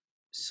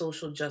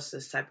social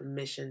justice type of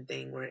mission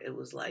thing where it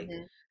was like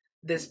Mhm.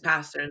 this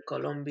pastor in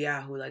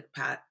Colombia who like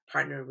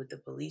partnered with the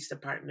police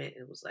department.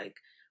 It was like,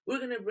 we're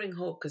going to bring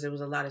hope because there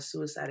was a lot of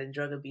suicide and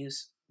drug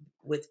abuse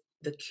with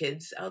the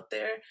kids out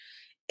there.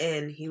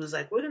 And he was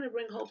like, we're going to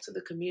bring hope to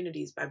the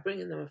communities by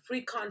bringing them a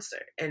free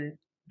concert. And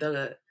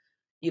the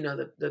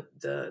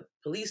the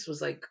police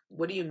was like,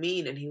 what do you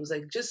mean? And he was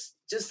like, just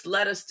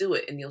let us do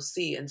it and you'll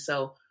see. And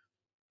so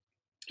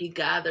he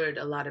gathered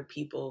a lot of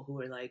people who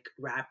were like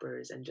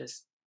rappers and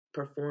just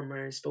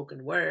performers,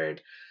 spoken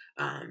word.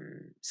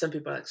 Some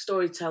people are like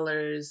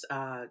storytellers,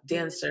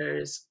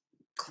 dancers,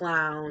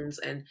 clowns,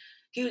 and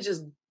he would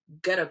just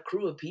get a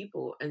crew of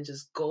people and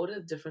just go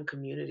to different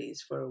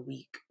communities for a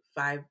week,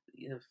 5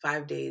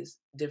 days,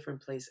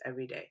 different place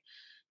every day.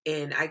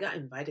 And I got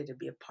invited to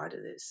be a part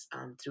of this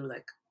through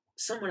like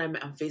someone I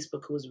met on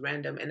Facebook who was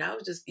random, and I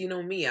was just,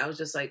 me, I was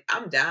just like,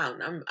 I'm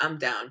down, I'm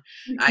down.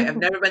 I've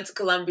never been to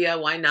Colombia,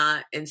 why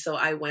not? And so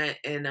I went,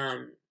 and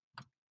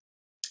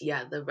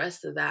yeah, the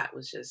rest of that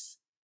was just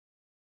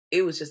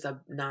it was just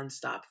a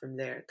nonstop from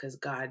there because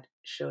God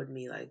showed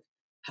me like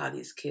how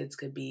these kids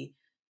could be.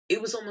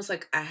 It was almost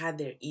like I had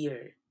their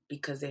ear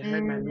because they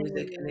heard my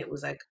music and Mm, it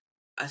was like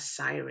a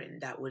siren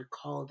that would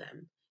call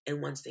them.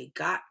 And once they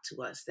got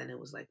to us, then it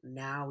was like,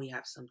 now we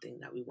have something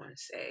that we want to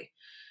say.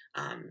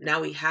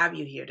 Now we have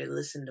you here to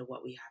listen to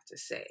what we have to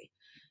say.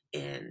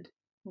 And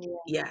yeah.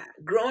 yeah,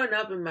 growing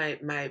up in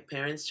my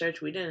parents'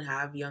 church, we didn't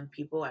have young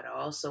people at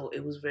all, so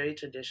it was very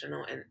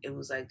traditional, and it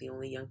was like the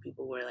only young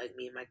people were like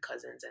me and my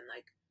cousins and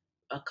like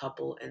a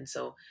couple, and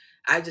so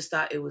I just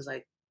thought it was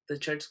like the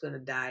church's gonna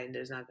die, and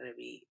there's not gonna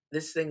be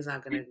this thing's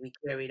not gonna be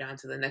carried on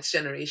to the next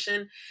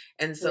generation,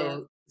 and Yeah.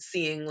 so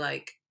seeing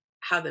like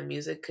how the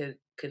music could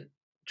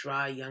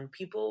draw young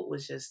people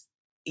was just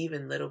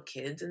even little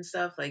kids and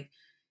stuff like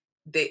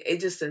it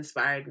just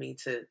inspired me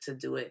to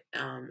do it.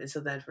 And so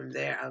then from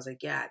there I was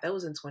like, yeah, that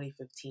was in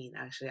 2015.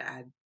 Actually, I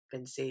had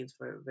been saved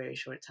for a very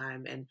short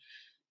time. And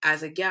I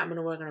was like, yeah, I'm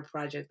gonna work on a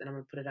project and I'm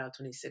gonna put it out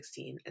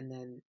 2016 and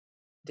then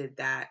did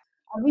that.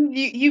 I mean,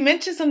 you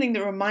mentioned something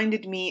that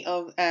reminded me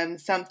of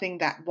something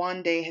that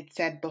One Day had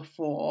said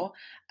before.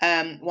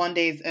 One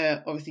Day is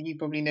obviously you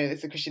probably know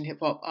it's a Christian hip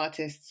hop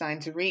artist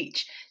signed to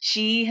Reach.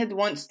 She had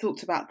once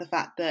talked about the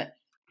fact that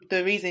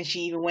the reason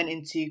she even went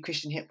into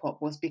Christian hip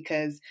hop was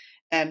because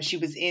she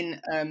was in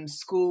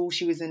school,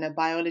 she was in a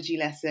biology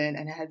lesson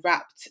and had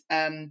rapped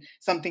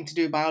something to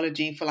do with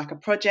biology for like a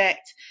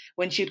project.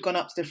 When she had gone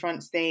up to the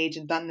front stage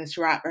and done this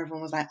rap,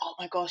 everyone was like, "Oh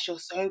my gosh, you're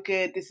so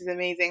good! This is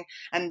amazing!"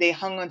 And they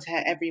hung on to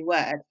her every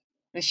word.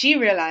 And she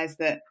realized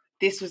that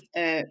this was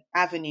an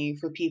avenue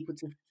for people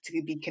to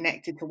to be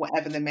connected to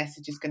whatever the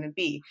message is going to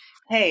be.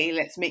 Hey,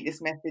 let's make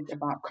this message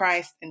about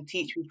Christ and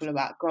teach people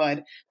about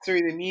God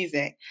through the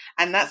music.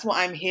 And that's what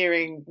I'm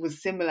hearing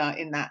was similar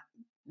in that,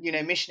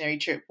 missionary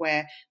trip,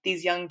 where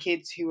these young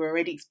kids who were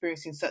already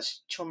experiencing such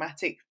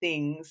traumatic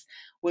things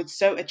were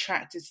so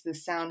attracted to the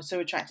sound, so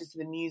attracted to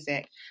the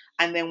music,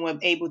 and then were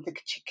able to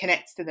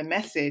connect to the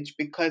message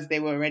because they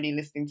were already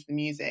listening to the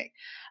music.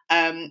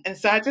 And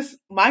so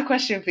my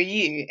question for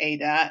you,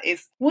 Ada,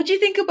 is what do you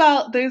think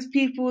about those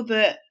people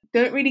that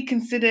don't really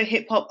consider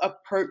hip hop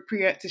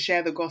appropriate to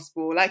share the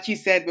gospel? Like you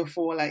said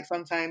before, like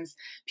sometimes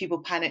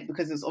people panic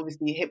because it's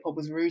obviously hip hop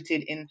was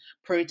rooted in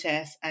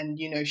protest and,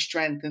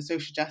 strength and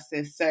social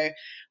justice. So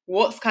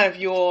what's kind of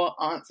your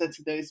answer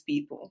to those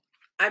people?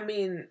 I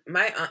mean,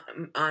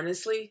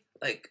 honestly,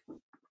 like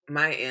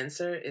my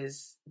answer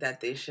is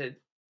that they should,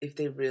 if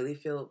they really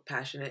feel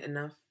passionate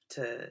enough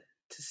to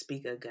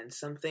speak against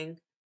something,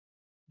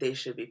 they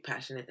should be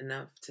passionate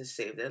enough to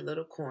save their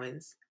little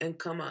coins and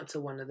come out to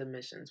one of the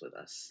missions with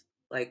us.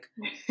 Like,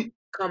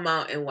 come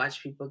out and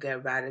watch people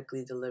get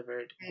radically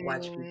delivered,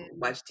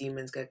 watch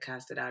demons get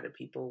casted out of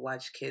people,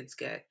 watch kids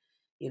get,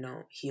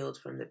 healed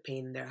from the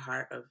pain in their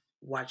heart of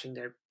watching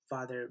their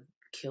father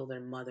kill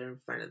their mother in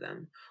front of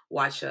them,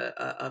 watch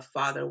a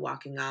father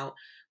walking out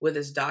with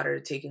his daughter,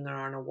 taking her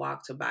on a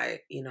walk to buy,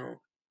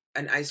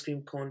 an ice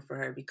cream cone for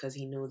her because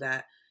he knew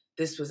that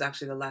this was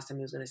actually the last time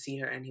he was going to see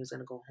her, and he was going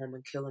to go home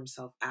and kill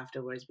himself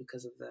afterwards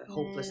because of the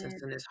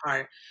hopelessness in his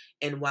heart.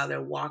 And while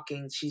they're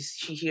walking, she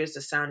hears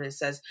the sound and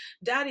says,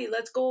 "Daddy,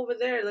 let's go over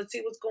there. Let's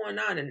see what's going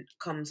on." And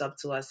comes up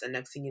to us, and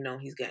next thing you know,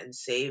 he's getting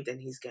saved,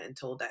 and he's getting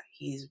told that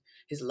his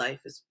life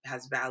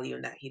has value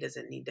and that he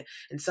doesn't need to.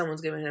 And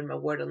someone's giving him a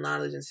word of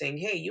knowledge and saying,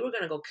 "Hey, you were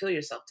going to go kill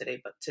yourself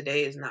today, but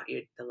today is not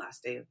the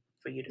last day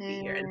for you to be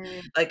here." And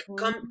like,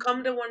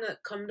 come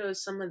to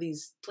some of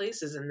these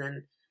places, and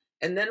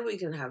then we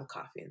can have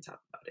coffee and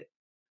talk about it.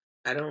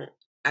 I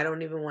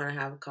don't even want to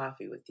have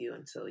coffee with you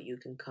until you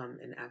can come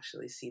and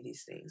actually see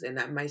these things. And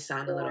that might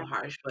sound a little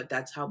harsh, but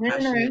that's how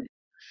passionate,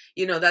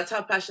 that's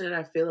how passionate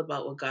I feel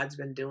about what God's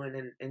been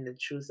doing and the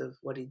truth of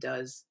what he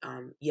does.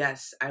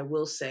 Yes, I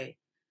will say,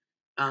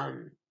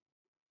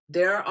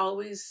 there are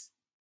always,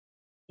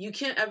 you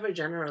can't ever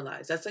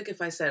generalize. That's like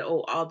if I said,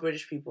 oh, all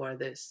British people are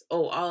this.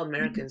 Oh, all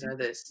Americans are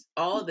this.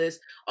 All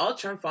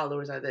Trump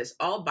followers are this.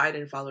 All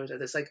Biden followers are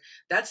this. Like,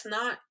 that's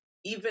not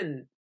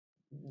even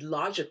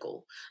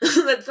logical.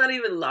 That's not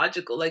even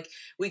logical. Like,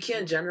 we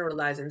can't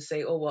generalize and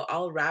say, oh, well,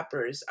 all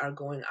rappers are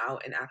going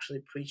out and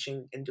actually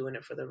preaching and doing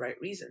it for the right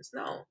reasons.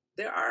 No,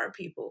 there are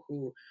people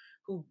who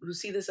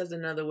see this as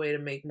another way to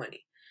make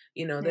money.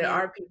 There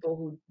are people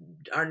who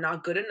are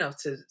not good enough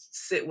to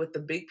sit with the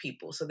big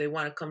people, so they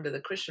want to come to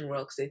the Christian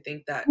world because they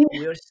think that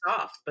we're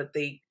soft, but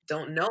they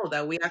don't know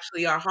that we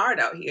actually are hard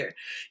out here.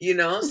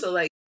 So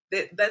like,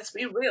 let's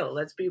be real,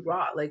 let's be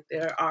raw. Like,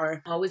 there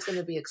are always going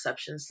to be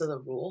exceptions to the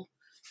rule.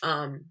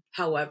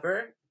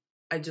 However,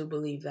 I do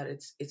believe that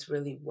it's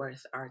really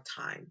worth our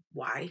time.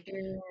 Why?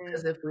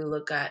 Because if we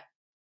look at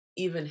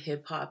even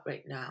hip hop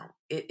right now,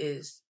 it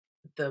is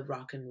the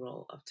rock and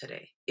roll of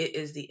today. It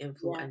is the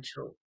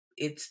influential.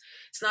 It's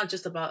not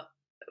just about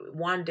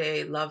one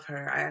day. Love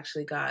her. I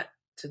actually got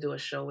to do a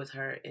show with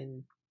her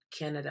in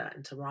Canada,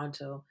 in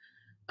Toronto.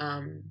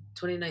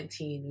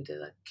 2019, we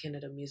did a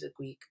Canada Music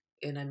Week,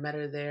 and I met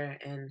her there,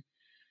 and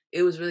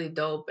it was really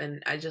dope.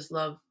 And I just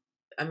love,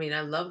 I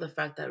love the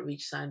fact that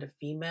Reach signed a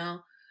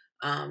female.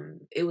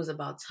 It was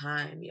about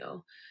time,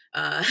 yo.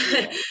 I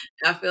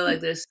feel like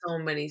there's so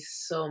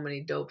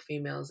many dope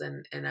females,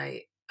 and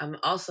I'm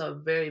also a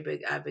very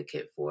big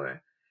advocate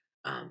for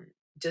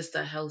just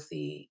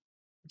healthy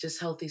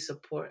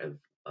support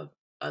of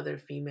other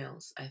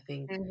females. I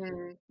think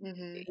even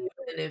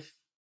if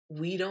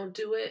we don't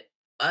do it,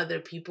 other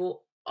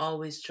people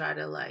always try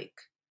to, like,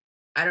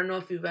 I don't know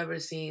if you've ever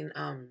seen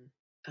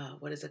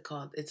what is it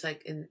called? It's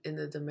like in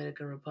the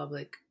Dominican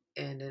Republic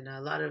and in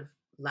a lot of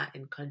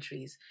Latin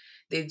countries,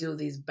 they do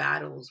these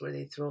battles where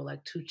they throw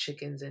like two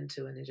chickens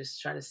into, and they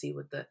just try to see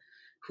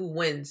who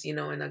wins,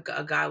 and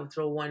a guy would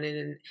throw one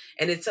in,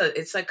 and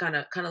it's like kind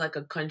of like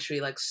a country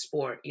like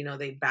sport,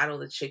 they battle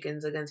the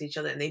chickens against each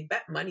other, and they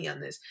bet money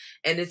on this,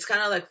 and it's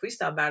kind of like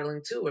freestyle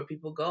battling too, where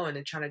people go and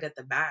they're trying to get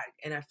the bag.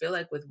 And I feel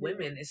like with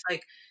women, it's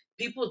like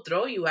people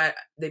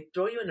they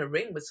throw you in a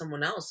ring with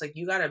someone else, like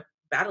you gotta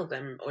battle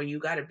them or you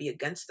gotta be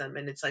against them,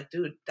 and it's like,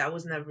 dude, that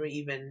was never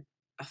even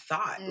a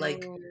thought.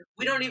 Like,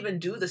 we don't even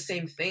do the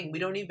same thing. We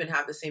don't even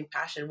have the same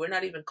passion. We're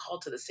not even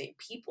called to the same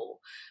people.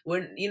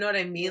 You know what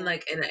I mean?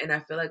 Like, and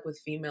I feel like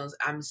with females,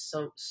 I'm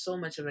so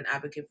much of an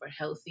advocate for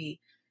healthy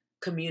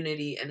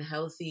community and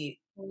healthy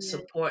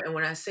support. And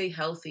when I say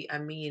healthy, I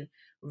mean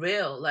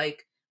real.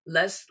 Like,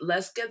 let's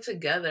get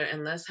together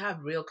and let's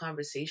have real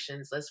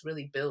conversations. Let's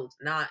really build,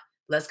 not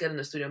let's get in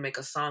the studio and make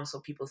a song so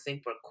people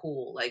think we're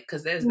cool. Like,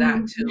 because there's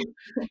that too,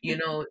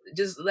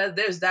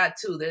 there's that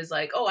too. There's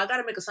like, oh, I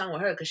gotta make a song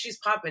with her because she's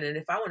popping, and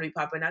if I want to be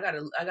popping, I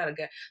gotta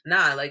get,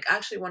 like, I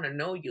actually want to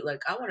know you.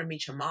 Like, I want to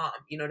meet your mom.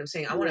 You know what I'm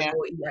saying? I want to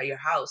go eat at your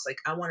house. Like,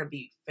 I want to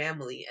be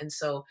family. And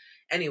so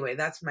anyway,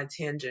 that's my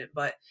tangent.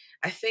 But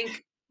I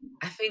think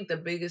I think the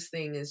biggest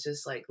thing is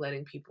just like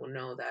letting people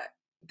know that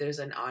there's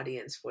an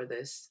audience for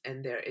this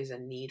and there is a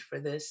need for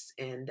this,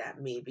 and that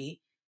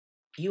maybe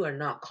you are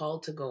not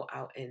called to go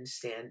out and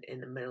stand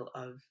in the middle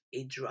of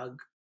a drug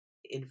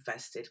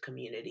infested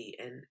community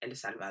in El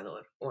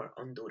Salvador or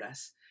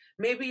Honduras.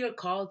 Maybe you're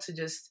called to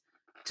just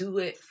do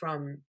it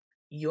from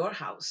your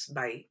house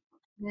by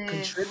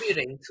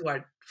contributing to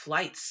our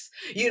flights,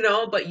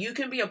 but you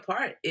can be a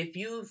part. If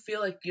you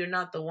feel like you're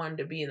not the one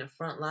to be in the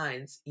front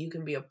lines, you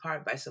can be a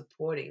part by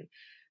supporting,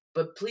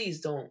 but please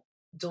don't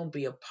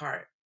be a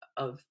part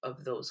of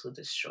those who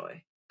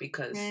destroy,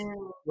 because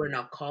we're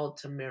not called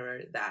to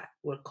mirror that.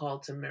 We're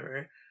called to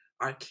mirror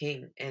our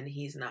king, and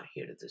he's not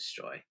here to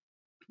destroy.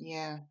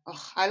 Yeah.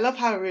 Oh, I love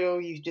how real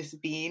you've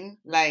just been.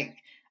 Like,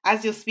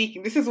 as you're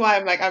speaking, this is why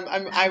I'm like,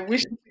 I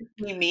wish you could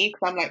see me,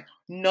 because I'm like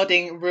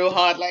nodding real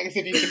hard, like as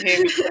if you can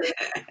hear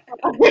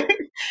me.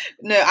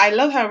 No, I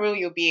love how real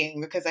you're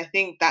being, because I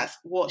think that's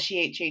what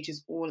SheHH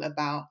is all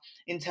about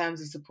in terms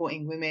of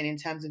supporting women, in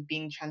terms of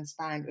being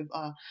transparent with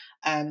our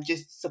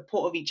just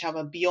support of each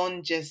other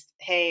beyond just,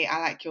 hey, I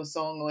like your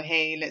song, or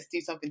hey, let's do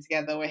something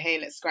together, or hey,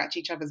 let's scratch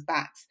each other's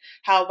backs.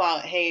 How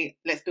about, hey,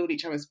 let's build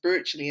each other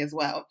spiritually as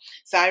well.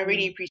 So I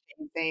really appreciate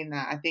you saying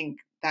that. I think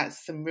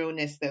that's some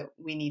realness that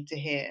we need to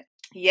hear.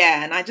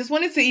 Yeah, and I just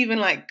wanted to even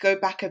like go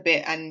back a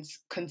bit and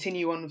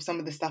continue on with some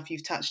of the stuff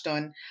you've touched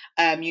on.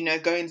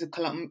 Going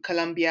to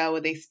Colombia where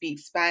they speak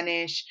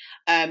Spanish.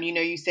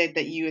 You said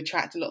that you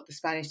attract a lot of the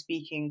Spanish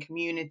speaking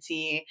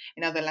community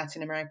in other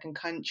Latin American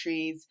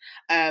countries.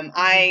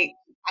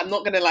 I'm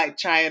not gonna like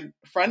try and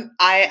front.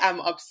 I am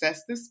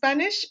obsessed with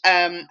Spanish.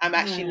 I'm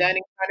actually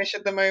learning Spanish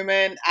at the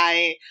moment.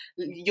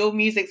 Your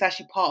music's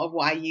actually part of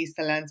what I use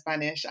to learn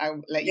Spanish.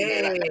 I'll let you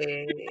know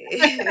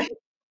that.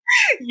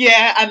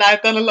 Yeah, and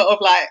I've done a lot of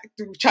like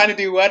trying to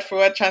do word for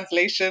word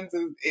translations,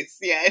 and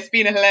it's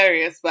been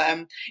hilarious,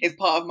 but it's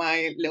part of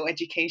my little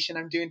education.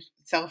 I'm doing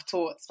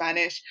self-taught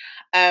Spanish.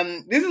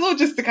 This is all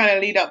just to kind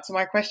of lead up to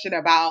my question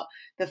about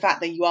the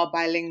fact that you are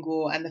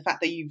bilingual, and the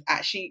fact that you've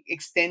actually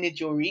extended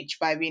your reach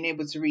by being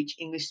able to reach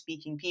English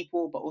speaking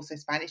people but also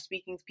Spanish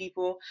speaking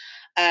people.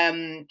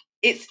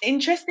 It's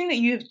interesting that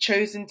you have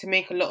chosen to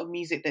make a lot of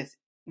music that's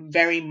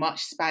very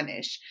much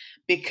Spanish,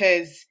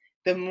 because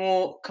the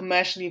more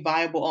commercially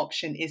viable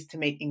option is to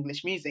make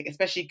English music,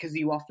 especially because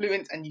you are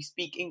fluent and you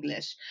speak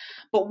English.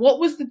 But what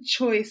was the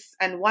choice,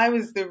 and why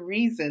was the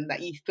reason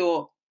that you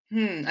thought,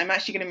 I'm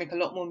actually going to make a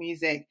lot more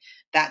music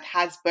that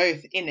has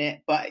both in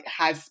it, but it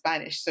has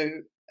Spanish, so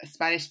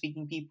Spanish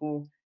speaking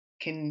people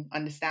can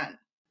understand?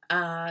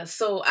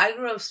 So I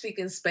grew up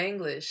speaking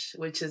Spanglish,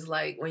 which is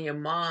like when your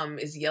mom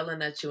is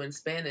yelling at you in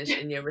Spanish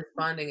and you're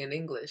responding in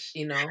English,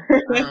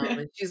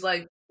 and she's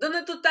like,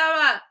 ¿Dónde tú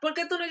estabas? ¿Por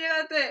qué tú no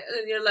llegaste?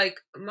 And you're like,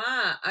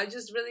 Ma, I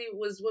just really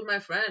was with my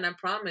friend. I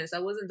promise. I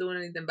wasn't doing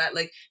anything bad.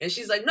 Like, and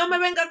she's like, no me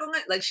venga con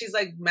it. Like, she's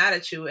like mad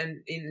at you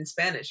in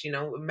Spanish,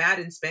 mad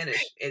in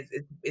Spanish.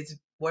 It's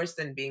worse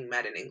than being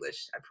mad in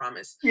English. I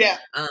promise. Yeah.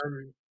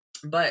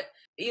 But,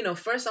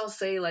 first I'll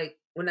say, like,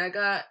 when I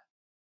got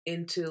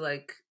into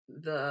like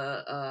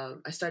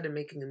I started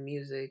making the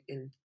music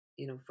and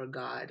for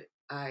God,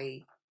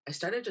 I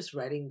started just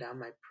writing down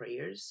my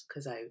prayers,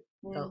 because I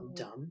felt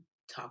dumb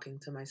talking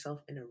to myself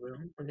in a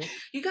room.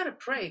 You gotta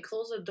pray,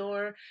 close the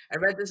door. I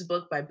read this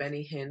book by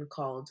Benny Hinn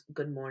called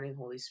Good Morning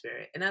Holy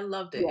Spirit, and I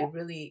loved it. Yeah.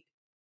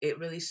 It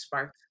really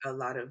sparked a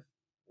lot of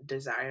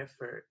desire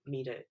for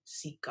me to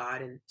seek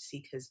God and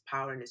seek his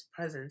power and his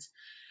presence.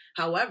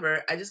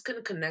 However, I just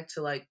couldn't connect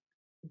to like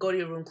go to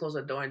your room, close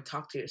the door, and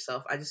talk to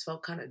yourself. I just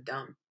felt kind of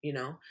dumb,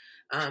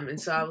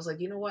 and so I was like,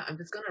 you know what? I'm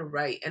just gonna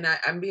write. And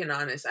I'm being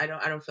honest. I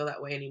don't feel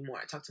that way anymore.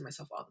 I talk to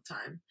myself all the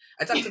time.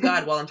 I talk to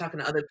God while I'm talking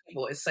to other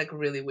people. It's like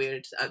really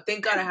weird.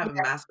 Thank God I have a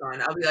mask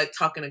on. I'll be like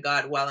talking to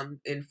God while I'm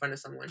in front of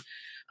someone.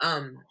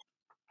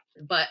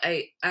 But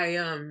I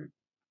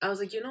was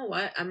like, you know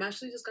what? I'm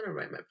actually just gonna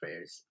write my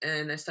prayers.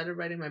 And I started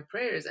writing my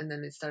prayers, and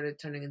then it started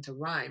turning into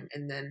rhyme,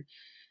 and then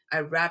I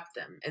rapped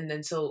them. And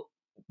then so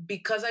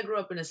because I grew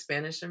up in a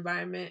Spanish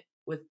environment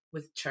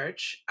with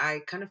church,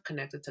 I kind of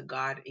connected to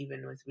God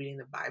even with reading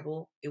the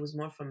Bible. It was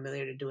more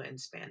familiar to do it in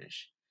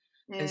Spanish.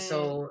 And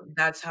so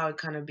that's how it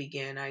kind of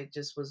began. I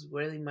just was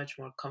really much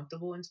more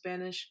comfortable in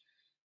Spanish,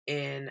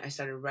 and I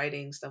started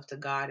writing stuff to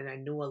God, and I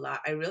knew a lot.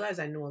 I realized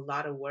I knew a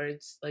lot of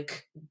words,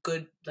 like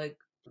good, like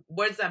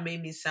words that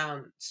made me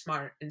sound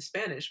smart in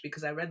Spanish,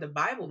 because I read the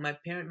Bible. My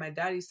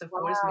dad used to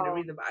force me to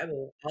read the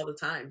Bible all the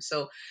time.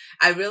 So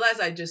I realized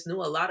I just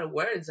knew a lot of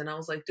words, and I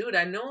was like, dude,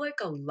 I know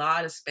like a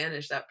lot of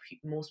Spanish that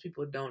most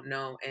people don't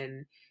know.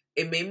 And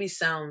it made me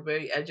sound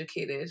very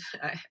educated,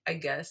 I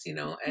guess,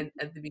 and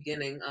at the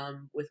beginning,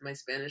 with my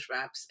Spanish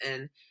raps,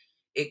 and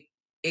it,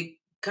 it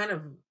kind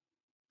of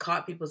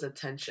caught people's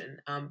attention.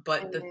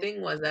 But the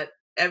thing was that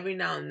every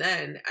now and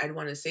then I'd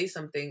want to say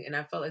something, and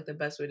I felt like the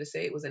best way to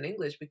say it was in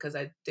English, because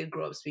I did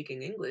grow up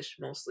speaking English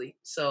mostly.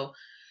 So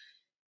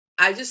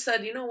I just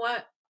said, you know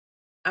what?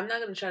 I'm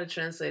not going to try to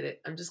translate it.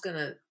 I'm just going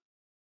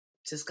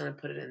to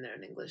put it in there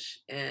in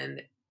English.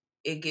 And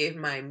it gave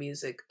my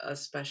music a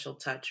special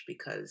touch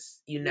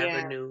because you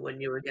never knew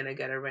when you were gonna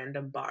get a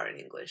random bar in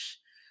English.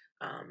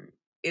 Um,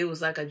 it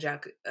was like a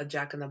jack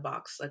in the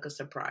box, like a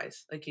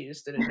surprise. Like you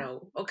just didn't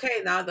know.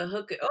 Okay, now the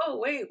hook. Oh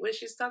wait, well,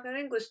 she's talking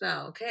English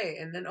now. Okay,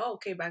 and then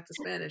okay, back to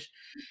Spanish.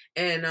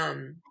 And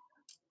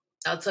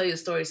I'll tell you a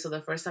story. So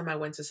the first time I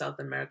went to South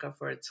America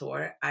for a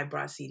tour, I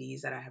brought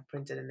CDs that I had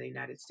printed in the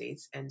United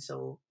States, and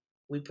so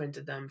we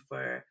printed them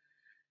for,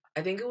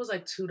 I think it was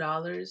like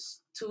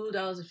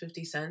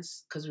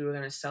 $2.50, because we were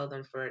gonna sell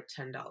them for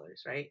 $10,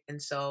 right?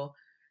 And so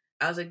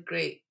I was like,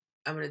 great,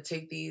 I'm gonna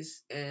take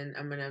these and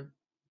I'm gonna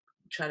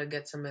try to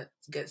get some of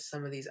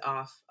these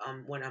off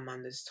when I'm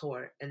on this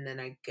tour. And then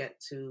I get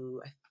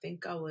to, I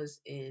think I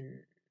was in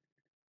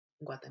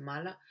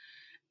Guatemala.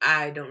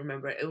 I don't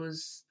remember. It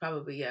was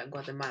probably, yeah,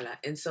 Guatemala.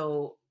 And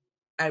so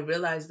I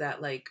realized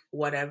that like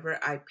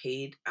whatever I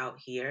paid out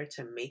here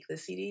to make the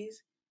CDs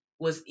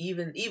was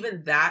even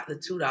that the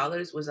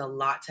 $2 was a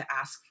lot to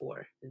ask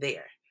for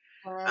there.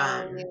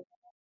 Um,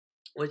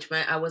 which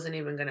meant I wasn't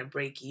even gonna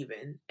break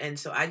even, and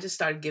so I just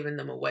started giving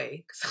them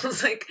away because I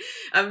was like,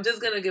 I'm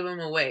just gonna give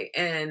them away,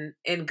 and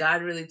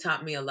God really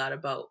taught me a lot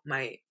about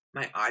my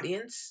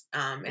audience,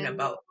 and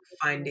about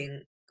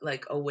finding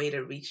like a way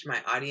to reach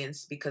my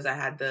audience, because I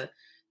had the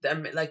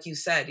like you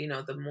said, you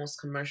know, the most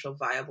commercial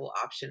viable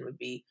option would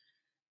be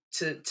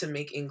to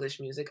make English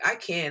music. I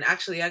can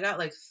actually, I got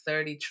like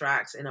 30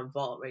 tracks in a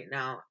vault right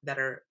now that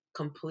are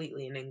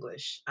completely in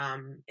English.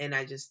 And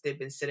they've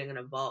been sitting in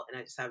a vault and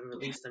I just haven't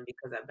released them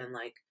because I've been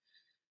like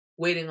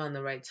waiting on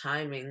the right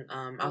timing.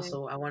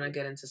 Also, I want to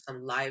get into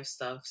some live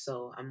stuff,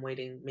 so I'm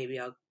waiting. Maybe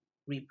I'll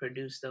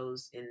reproduce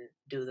those and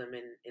do them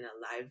in a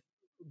live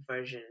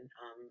version.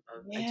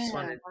 I just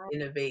want to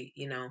innovate.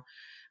 You know,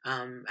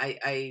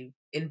 I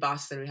in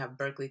Boston we have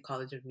Berklee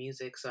College of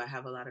Music, so I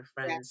have a lot of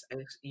friends. I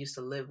used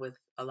to live with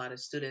a lot of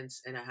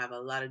students, and I have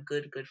a lot of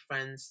good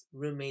friends,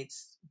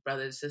 roommates,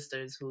 brothers,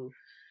 sisters who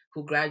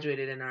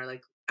graduated and are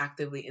like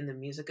actively in the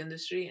music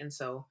industry, and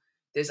so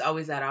there's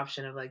always that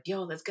option of like,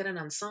 yo, let's get an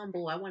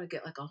ensemble. I want to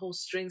get like a whole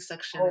string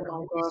section and a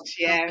whole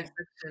trumpet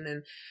section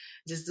and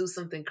just do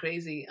something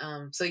crazy.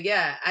 So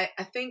yeah, I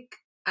think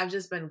I've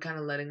just been kind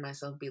of letting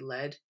myself be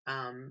led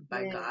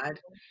by God.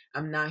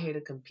 I'm not here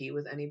to compete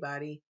with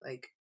anybody.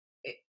 Like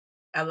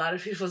a lot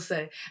of people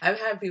say, I've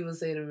had people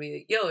say to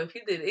me, yo, if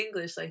you did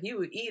English, like you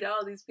would eat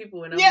all these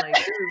people. And I'm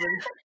like,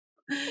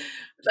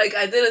 like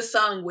I did a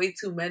song, Way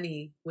Too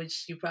Many,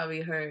 which you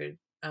probably heard,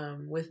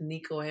 with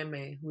Nico M,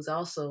 who's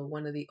also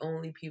one of the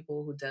only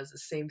people who does the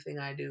same thing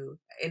I do.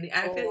 And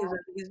I feel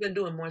he's been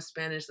doing more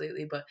Spanish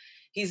lately, but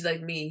he's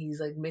like me. He's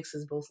like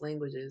mixes both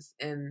languages.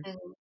 And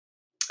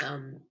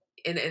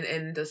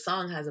and the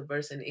song has a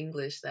verse in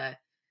English that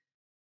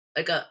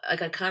like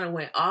I kind of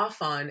went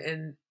off on,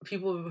 and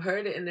people have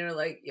heard it and they're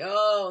like,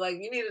 yo, like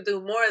you need to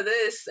do more of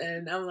this.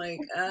 And I'm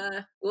like,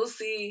 we'll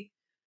see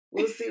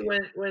when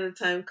the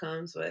time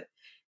comes. But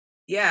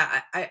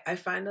yeah, I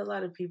find a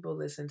lot of people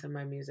listen to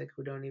my music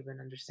who don't even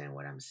understand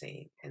what I'm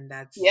saying. And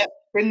that's... Yep,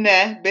 been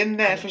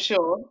there for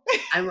sure.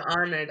 I'm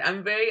honored.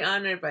 I'm very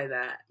honored by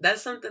that.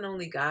 That's something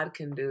only God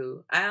can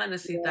do. I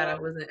honestly thought I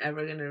wasn't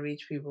ever going to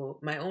reach people.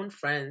 My own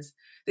friends,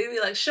 they'd be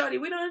like, Shorty,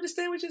 we don't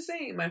understand what you're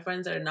saying. My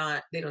friends are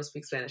not, they don't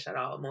speak Spanish at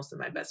all. Most of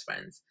my best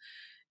friends.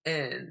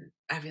 And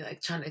I'd be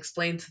like trying to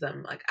explain to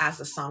them, like as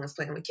the song is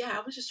playing, I'm like, yeah, I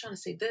was just trying to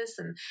say this.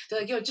 And they're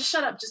like, yo, just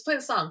shut up. Just play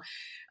the song.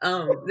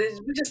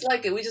 We just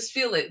like it. We just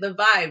feel it. The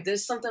vibe.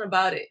 There's something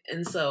about it.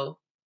 And so,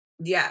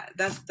 yeah,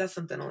 that's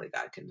something only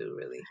God can do,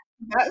 really.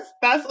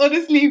 That's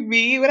honestly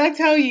me. When I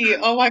tell you,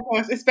 oh my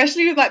gosh,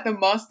 especially with like the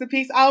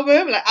Masterpiece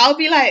album, like I'll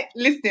be like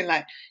listening,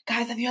 like,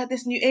 guys, have you heard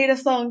this new Ada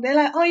song? They're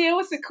like, oh yeah,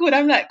 what's it called?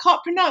 I'm like,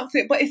 can't pronounce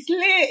it, but it's lit.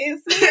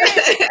 It's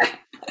lit.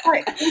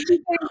 Like, what you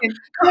saying?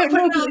 Can't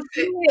pronounce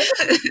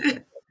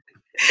it.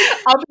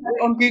 I'll be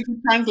like on Google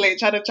Translate,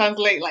 try to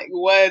translate like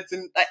words,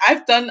 and like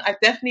I've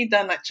definitely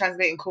done like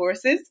translating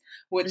choruses,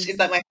 which is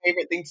like my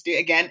favorite thing to do.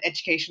 Again,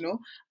 educational.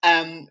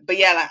 But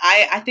yeah, like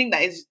I think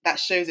that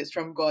shows it's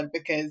from God,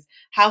 because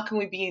how can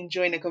we be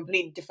enjoying a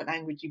completely different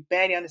language? You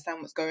barely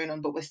understand what's going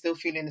on, but we're still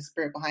feeling the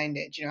spirit behind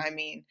it. Do you know what I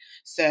mean?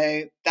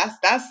 So that's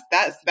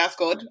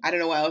God. I don't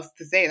know what else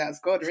to say. That's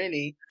God,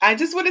 really. I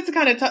just wanted to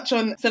kind of touch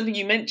on something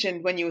you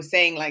mentioned when you were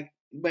saying like,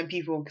 when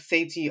people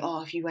say to you,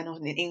 oh, if you went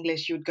on in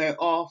English, you would go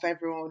off,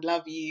 everyone would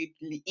love you,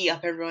 eat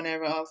up everyone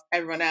else.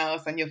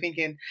 And you're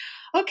thinking,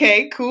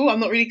 okay, cool. I'm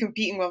not really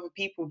competing with other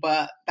people,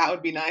 but that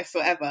would be nice,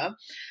 whatever.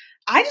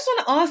 I just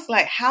want to ask,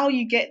 like, how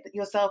you get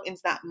yourself into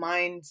that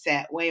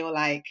mindset where you're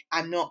like,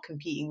 I'm not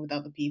competing with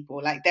other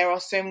people. Like, there are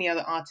so many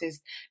other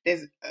artists.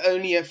 There's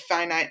only a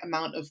finite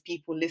amount of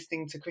people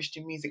listening to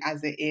Christian music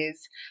as it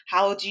is.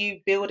 How do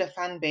you build a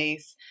fan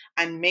base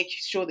and make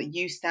sure that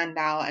you stand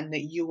out and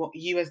that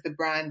you as the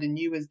brand and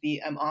you as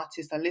the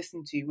artist are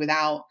listened to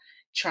without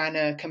trying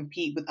to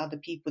compete with other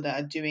people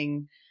that are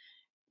doing...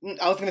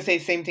 I was going to say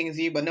the same thing as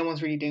you, but no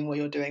one's really doing what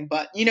you're doing.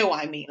 But you know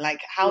what I mean?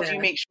 Like, how do you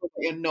make sure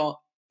that you're not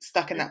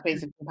stuck in that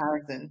place of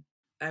comparison?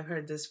 I've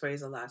heard this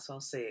phrase a lot, so I'll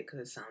say it because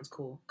it sounds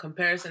cool.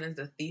 Comparison is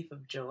the thief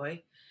of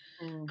joy.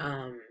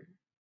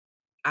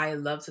 I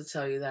love to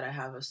tell you that I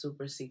have a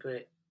super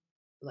secret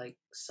like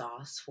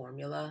sauce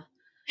formula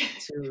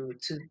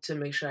to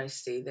make sure I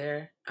stay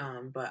there.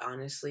 But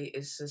honestly,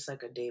 it's just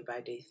like a day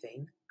by day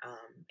thing.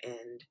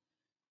 And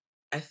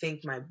I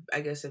think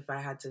I guess if I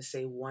had to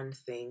say one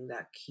thing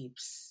that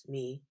keeps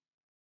me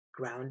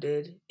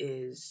grounded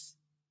is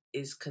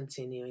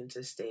continuing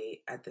to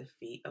stay at the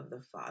feet of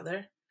the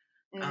Father.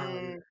 Um,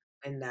 Mm,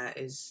 and that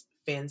is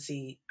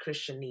fancy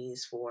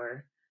Christianese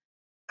for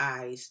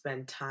I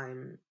spend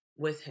time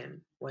with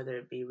him, whether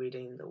it be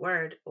reading the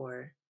word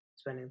or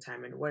spending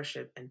time in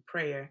worship and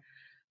prayer,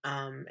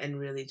 and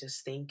really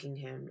just thanking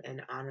him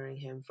and honoring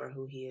him for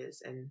who he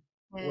is and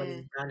what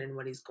he's mm, done and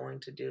what he's going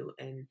to do.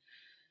 And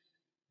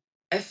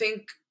I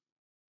think,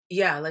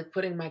 yeah, like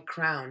putting my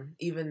crown,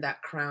 even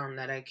that crown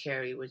that I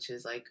carry, which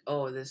is like,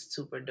 oh, this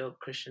super dope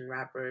Christian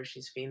rapper.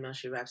 She's female.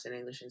 She raps in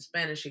English and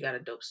Spanish. She got a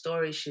dope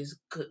story. She's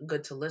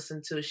good to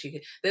listen to.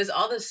 There's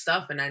all this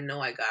stuff, and I know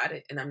I got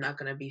it. And I'm not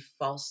gonna be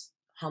false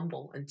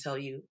humble and tell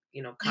you,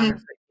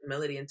 counterfeit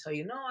humility and tell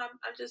you, no, I'm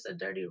just a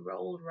dirty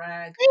old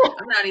rag.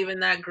 I'm not even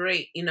that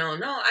great. No,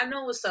 I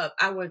know what's up.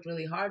 I worked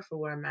really hard for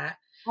where I'm at.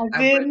 as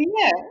I've worked, in,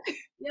 yeah.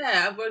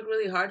 yeah, I've worked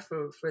really hard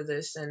for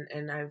this,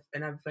 and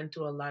I've been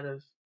through a lot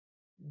of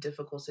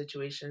difficult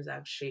situations that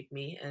have shaped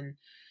me,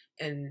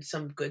 and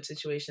some good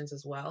situations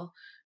as well.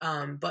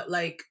 But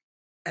like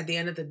at the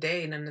end of the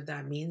day, none of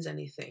that means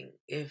anything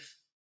if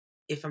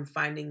I'm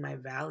finding my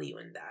value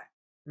in that.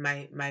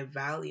 My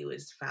value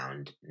is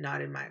found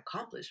not in my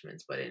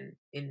accomplishments, but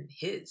in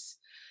his.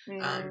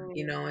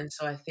 Mm, And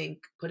so I think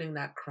putting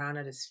that crown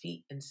at his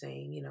feet and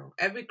saying,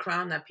 every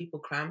crown that people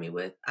crown me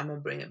with, I'm gonna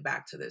bring it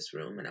back to this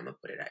room and I'm gonna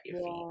put it at your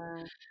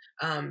feet.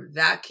 yeah.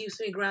 That keeps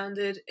me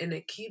grounded, and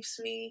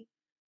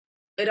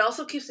it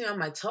also keeps me on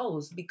my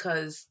toes,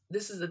 because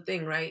this is the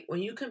thing, right?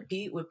 When you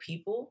compete with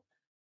people,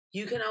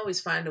 you can always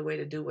find a way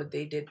to do what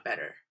they did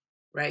better,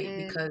 right?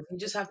 Mm, Because you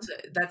just have to,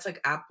 that's like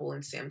Apple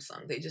and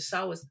Samsung. They just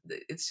saw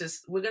it's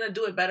just, we're going to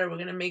do it better. We're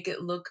going to make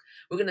it look,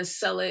 we're going to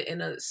sell it in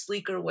a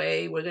sleeker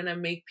way. We're going to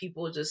make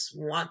people just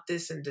want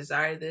this and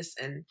desire this.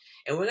 And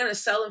we're going to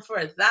sell them for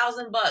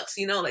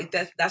 $1,000, like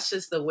that's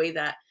just the way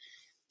that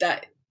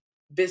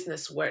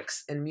business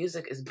works, and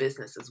music is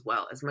business as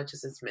well, as much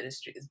as it's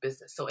ministry is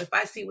business. So if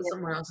I see what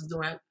someone else is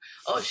doing,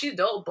 oh, she's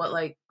dope, but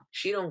like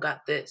she don't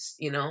got this,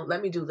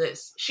 let me do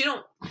this.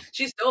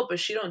 She's dope, but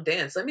she don't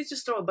dance. Let me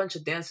just throw a bunch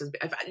of dancers.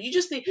 You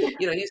just need,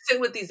 you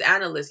sit with these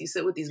analysts, you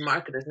sit with these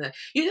marketers, and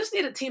you just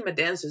need a team of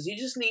dancers. You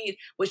just need,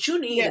 what you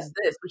need yeah. is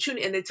this,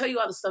 and they tell you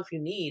all the stuff you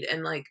need,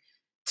 and like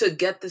to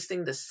get this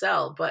thing to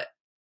sell. But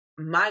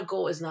my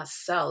goal is not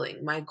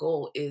selling. My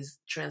goal is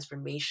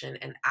transformation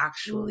and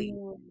actually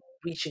Mm,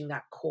 reaching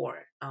that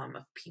core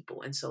of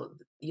people. And so,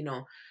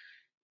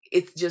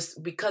 it's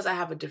just because I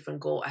have a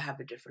different goal, I have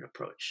a different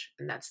approach,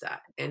 and that's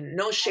that. And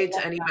no I shade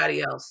love to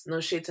anybody else,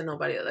 no shade to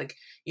nobody. Like,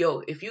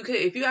 yo, if you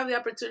have the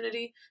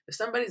opportunity, if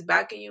somebody's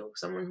backing you,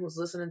 someone who's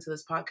listening to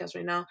this podcast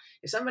right now,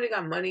 if somebody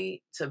got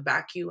money to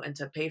back you and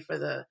to pay for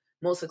the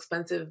most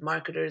expensive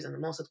marketers and the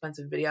most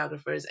expensive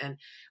videographers and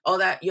all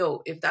that,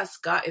 yo, if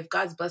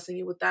God's blessing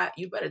you with that,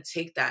 you better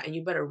take that and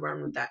you better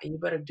run with that and you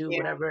better do yeah.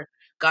 whatever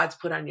God's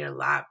put on your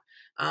lap.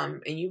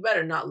 And you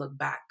better not look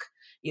back.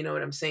 You know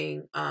what I'm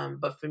saying?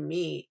 But for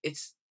me,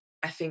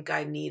 I think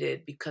I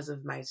needed, because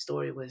of my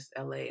story with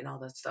LA and all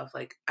that stuff,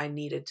 like I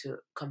needed to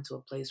come to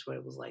a place where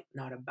it was like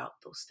not about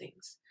those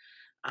things.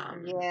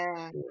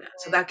 Yeah. Yeah.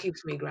 So that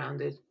keeps me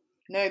grounded.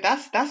 No,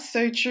 that's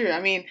so true.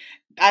 I mean,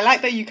 I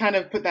like that you kind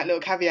of put that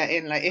little caveat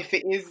in. Like, if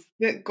it is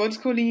that God's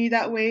calling you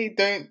that way,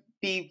 don't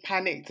be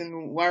panicked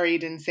and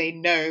worried and say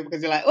no,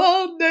 because you're like,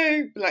 oh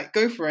no, like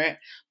go for it.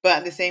 But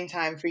at the same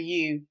time, for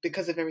you,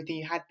 because of everything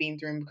you had been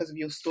through and because of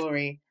your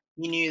story,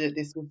 you knew that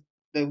this was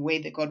the way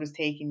that God was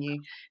taking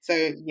you. So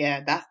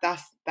yeah,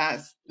 that's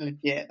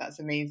legit. That's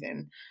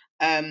amazing.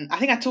 I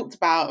think I talked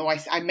about, or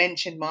I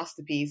mentioned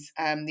Masterpiece,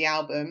 the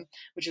album,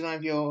 which is one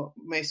of your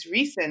most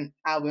recent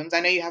albums. I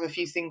know you have a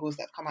few singles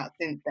that have come out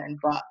since then,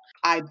 but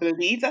I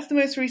believe that's the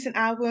most recent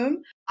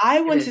album. I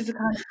It wanted is. to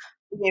kind of,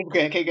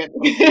 yeah, okay, good.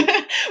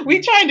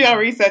 We try and do our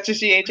research at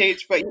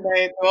GHH, but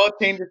the world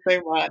changes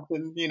so much,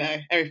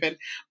 and everything.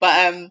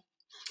 But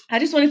I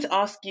just wanted to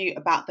ask you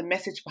about the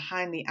message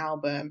behind the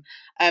album,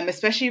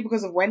 especially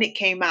because of when it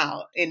came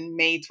out in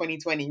May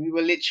 2020. We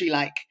were literally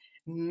like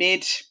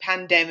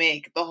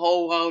mid-pandemic. The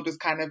whole world was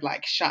kind of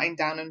like shutting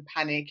down and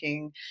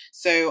panicking.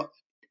 So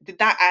did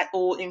that at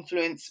all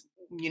influence,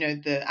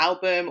 the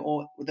album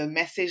or the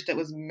message that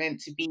was meant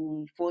to be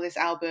for this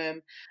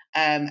album?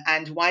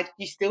 And why did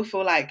you still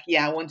feel like,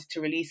 yeah, I wanted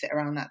to release it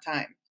around that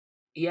time?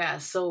 Yeah.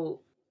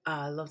 So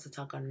I love to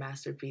talk on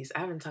Masterpiece. I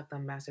haven't talked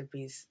on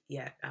Masterpiece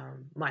yet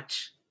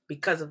much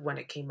because of when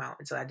it came out.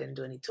 And so I didn't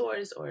do any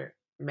tours or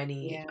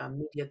many Yeah.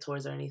 media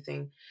tours or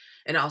anything.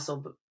 And I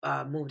also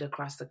moved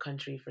across the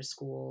country for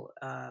school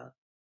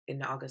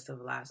in August of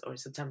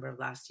September of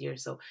last year.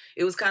 So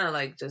it was kind of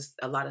like just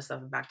a lot of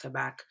stuff back to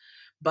back.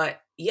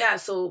 But yeah,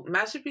 so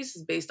Masterpiece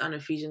is based on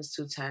Ephesians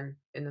 2:10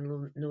 in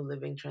the New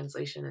Living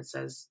Translation. It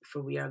says,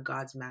 "For we are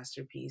God's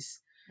masterpiece."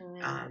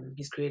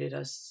 He's created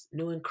us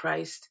new in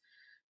Christ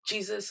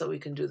Jesus so we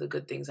can do the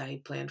good things that he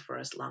planned for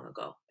us long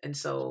ago. And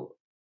so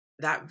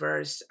that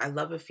verse, I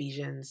love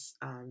Ephesians.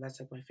 That's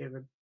like my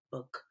favorite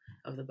book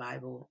of the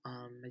Bible.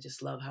 I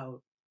just love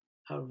how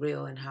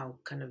real and how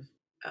kind of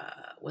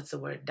what's the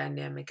word,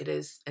 dynamic it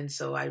is. And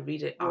so I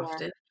read it Yeah.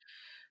 often.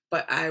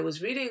 But I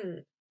was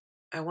reading,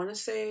 I want to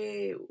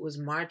say it was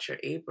March or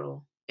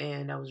April,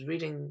 and I was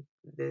reading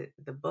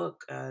the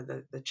book,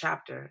 the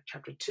chapter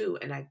 2,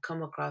 and I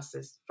come across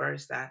this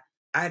verse that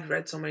I had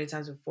read so many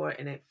times before,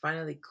 and it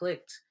finally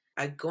clicked.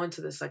 I go into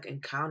this like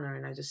encounter,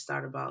 and I just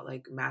thought about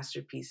like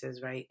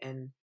masterpieces, right,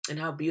 and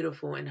how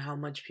beautiful and how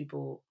much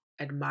people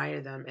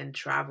admire them and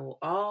travel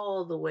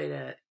all the way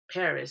to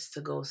Paris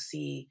to go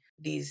see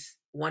these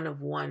one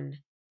of one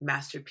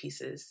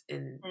masterpieces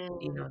in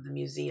the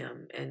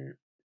museum and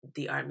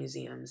the art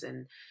museums,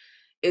 and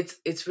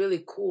it's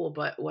really cool.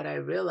 But what I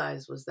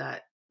realized was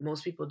that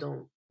most people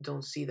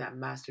don't see that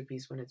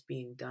masterpiece when it's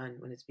being done,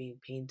 when it's being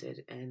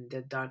painted, and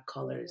the dark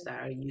colors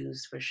that are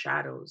used for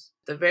shadows,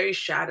 the very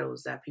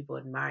shadows that people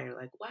admire,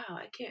 like, wow,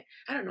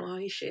 I don't know how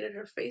he shaded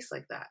her face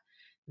like that.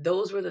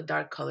 Those were the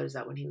dark colors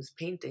that when he was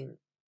painting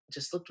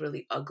just looked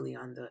really ugly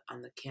on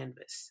the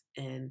canvas.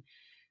 And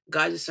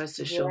God just starts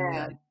to show me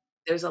Yeah. like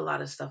there's a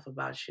lot of stuff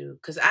about you,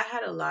 because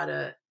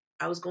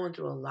I was going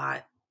through a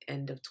lot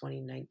end of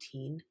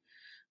 2019.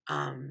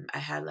 I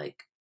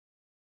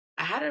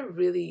had a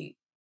really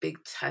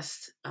big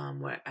test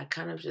where I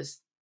kind of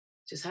just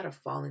had a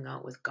falling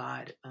out with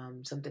God.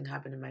 Something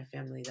happened in my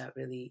family that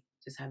really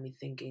just had me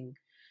thinking,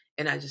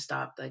 and I just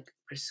stopped like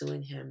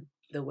pursuing Him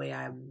the way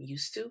I'm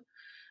used to.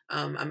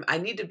 I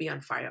need to be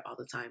on fire all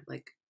the time.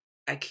 Like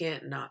I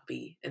can't not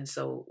be. And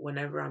so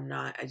whenever I'm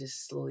not, I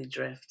just slowly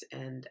drift,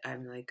 and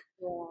I'm like,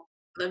 Yeah.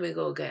 let me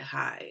go get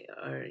high,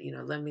 or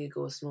let me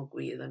go smoke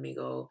weed, let me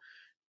go.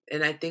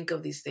 And I think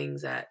of these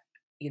things that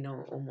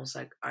almost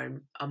like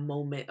are a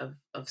moment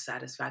of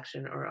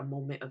satisfaction or a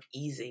moment of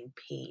easing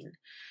pain,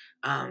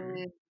 um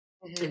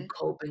Mm-hmm. and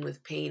coping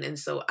with pain. And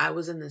so I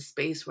was in this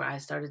space where I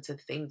started to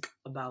think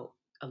about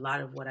a lot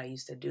of what I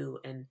used to do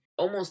and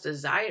almost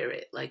desire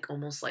it, like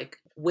almost like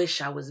wish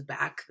I was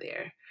back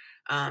there.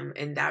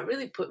 And that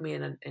really put me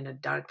in a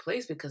dark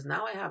place, because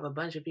now I have a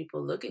bunch of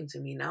people looking to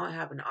me. Now I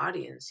have an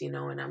audience,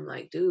 and I'm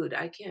like, dude,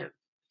 I can't.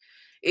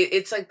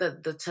 It's like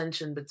the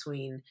tension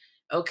between,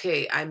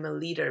 okay, I'm a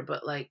leader,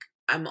 but like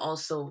I'm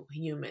also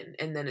human.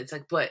 And then it's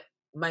like, but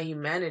my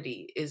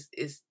humanity is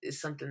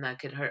something that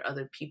could hurt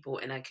other people,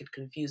 and I could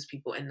confuse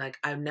people, and like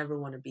I never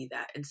want to be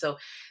that. And so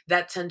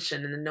that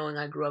tension, and then knowing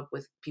I grew up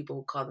with people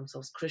who call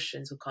themselves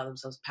Christians, who call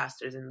themselves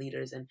pastors and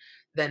leaders, and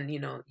then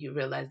you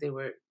realize they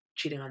were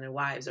cheating on their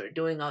wives or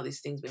doing all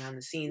these things behind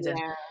the scenes, and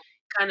Yeah.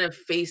 kind of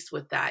faced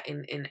with that.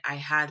 And I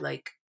had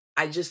like,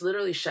 I just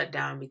literally shut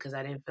down because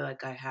I didn't feel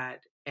like I had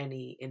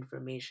any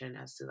information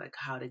as to like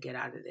how to get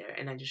out of there.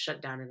 And I just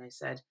shut down, and I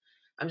said,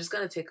 I'm just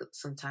going to take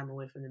some time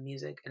away from the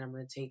music, and I'm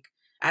going to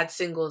add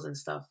singles and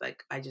stuff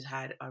like I just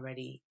had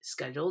already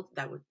scheduled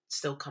that would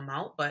still come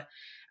out. But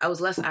I was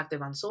less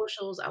active on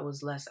socials. I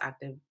was less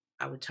active.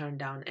 I would turn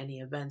down any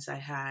events I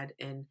had.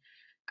 And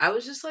I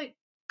was just like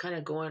kind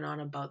of going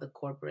on about the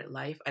corporate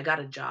life. I got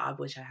a job,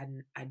 which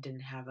I didn't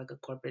have like a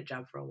corporate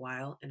job for a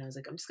while. And I was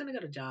like, I'm just going to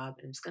get a job,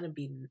 and I'm just going to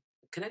be,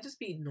 can I just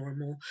be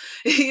normal?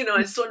 I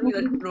just want to be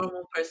like a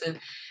normal person.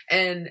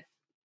 And,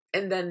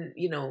 and then,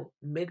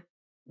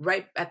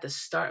 right at the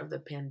start of the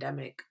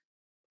pandemic,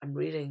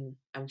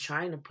 I'm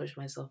trying to push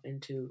myself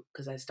into,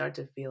 because I start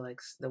to feel like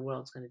the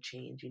world's going to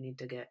change. You need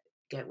to get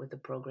with the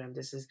program.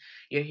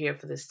 You're here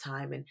for this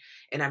time.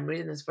 And I'm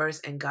reading this verse,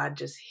 and God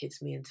just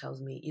hits me and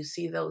tells me, you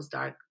see those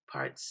dark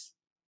parts,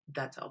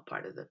 that's all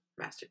part of the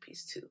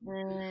masterpiece too.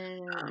 And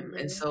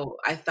Mm-hmm. so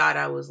I thought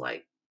I was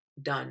like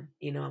done.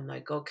 I'm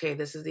like, okay,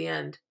 this is the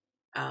end.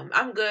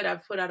 I'm good.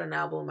 I've put out an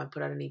album. I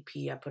put out an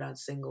EP. I put out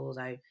singles.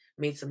 I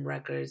made some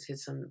records, hit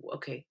some.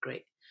 Okay,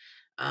 great.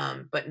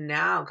 But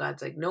now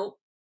God's like, nope,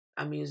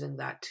 I'm using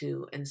that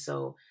too. And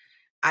so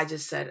I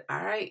just said,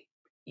 all right,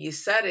 you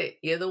said it.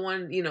 You're the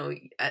one,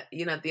 at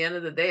the end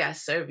of the day, I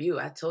serve you.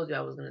 I told you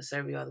I was going to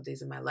serve you all the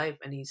days of my life.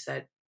 And he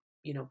said,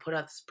 put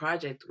out this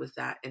project with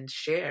that and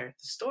share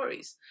the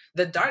stories,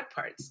 the dark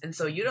parts. And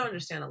so you don't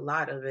understand a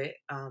lot of it.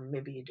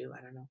 Maybe you do,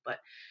 I don't know. But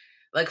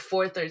like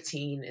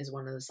 413 is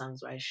one of the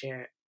songs where I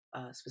share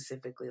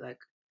specifically like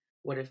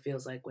what it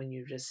feels like when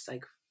you're just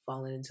like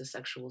fallen into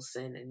sexual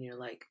sin, and you're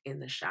like in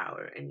the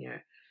shower, and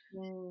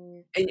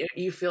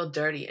you feel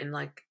dirty, and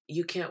like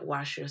you can't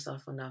wash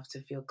yourself enough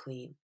to feel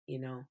clean,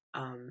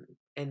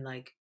 and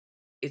like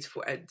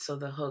so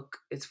the hook,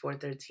 it's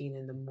 4:13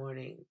 in the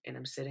morning, and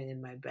I'm sitting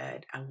in my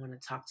bed. I want to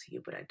talk to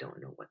you, but I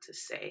don't know what to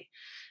say.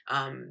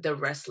 The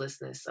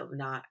restlessness of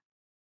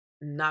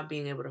not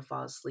being able to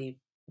fall asleep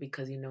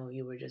because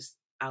you were just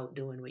out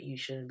doing what you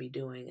shouldn't be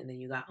doing, and then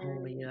you got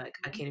home and you're like,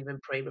 I can't even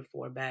pray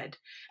before bed.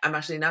 I'm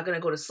actually not going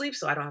to go to sleep,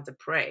 so I don't have to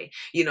pray.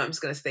 I'm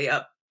just going to stay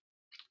up.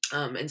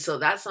 And so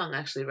that song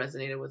actually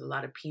resonated with a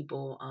lot of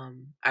people.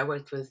 I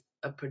worked with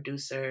a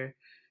producer,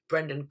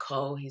 Brendan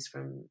Coe. He's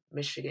from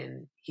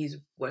Michigan. He's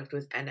worked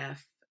with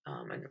NF.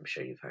 and I'm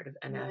sure you've heard of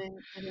NF.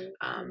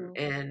 Mm-hmm.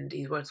 And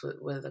he works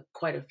with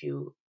quite a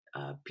few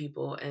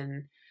people,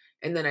 and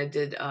then I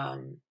did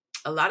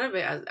a lot of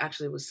it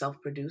actually was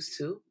self-produced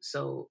too.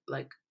 So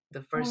like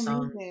the Oh, first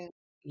song, amazing.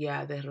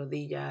 yeah, De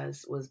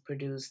Rodillas, was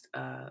produced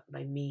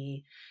by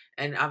me,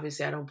 and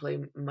obviously I don't play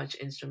much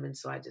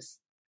instruments, so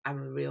I'm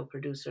a real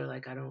producer.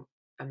 Like I'm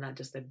not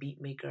just a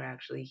beat maker. I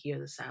actually hear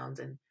the sounds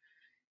and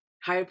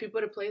hire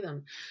people to play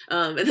them,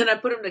 and then I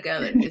put them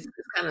together. It's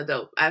kind of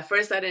dope. At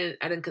first, I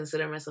didn't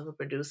consider myself a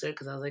producer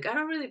because I was like, I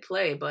don't really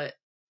play. But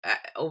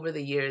over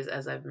the years,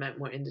 as I've met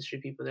more industry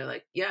people, they're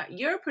like, yeah,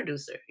 you're a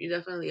producer. You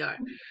definitely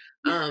are.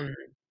 Um,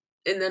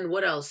 and then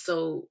what else?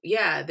 So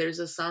yeah, there's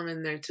a song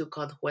in there too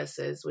called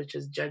Jueces, which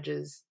is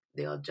judges.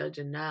 They all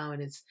judging now,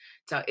 and it's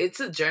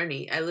a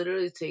journey. I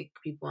literally take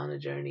people on a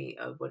journey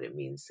of what it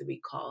means to be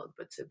called,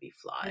 but to be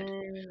flawed.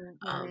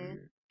 Mm-hmm.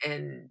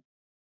 And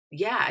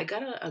yeah, I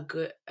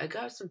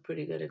got some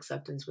pretty good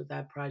acceptance with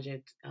that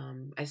project.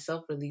 I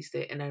self-released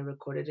it and I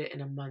recorded it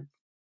in a month.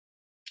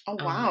 Oh,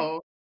 Um,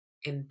 wow.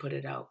 and put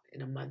it out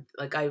in a month.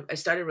 Like I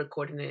started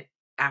recording it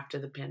after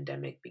the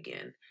pandemic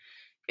began,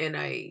 and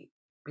I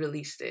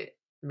released it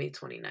May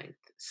 29th.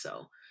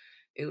 So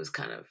it was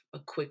kind of a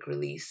quick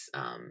release.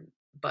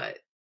 But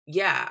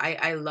yeah,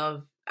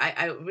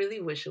 I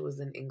really wish it was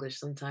in English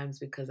sometimes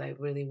because I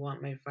really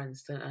want my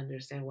friends to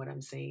understand what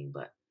I'm saying,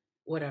 but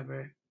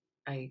whatever.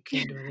 I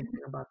can't do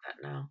anything about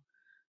that now.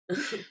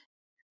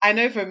 I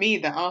know for me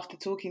that after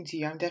talking to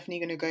you, I'm definitely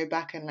going to go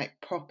back and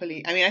like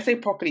properly. I mean, I say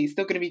properly, it's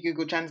still going to be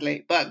Google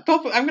Translate, but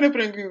I'm going to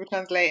put it on Google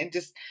Translate and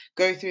just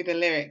go through the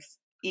lyrics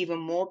even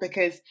more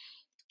because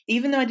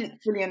even though I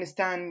didn't fully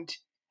understand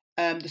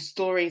the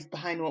stories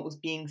behind what was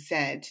being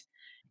said,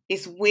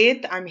 it's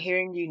weird that I'm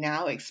hearing you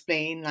now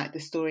explain like the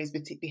stories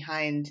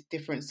behind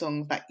different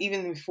songs, like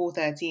even with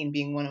 413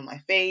 being one of my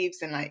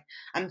faves. And like,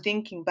 I'm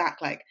thinking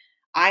back, like,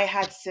 I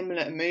had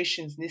similar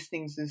emotions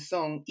listening to the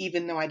song,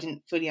 even though I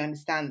didn't fully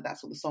understand that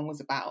that's what the song was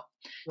about.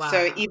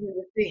 So Wow. even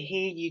just to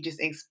hear you just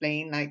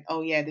explain, like,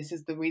 oh yeah, this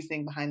is the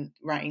reasoning behind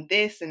writing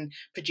this and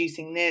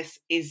producing this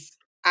is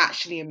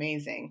actually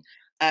amazing.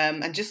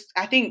 And just,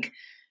 I think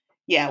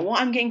yeah,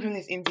 what I'm getting from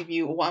this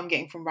interview or what I'm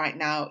getting from right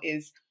now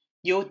is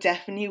you're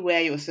definitely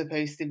where you're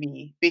supposed to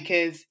be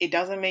because it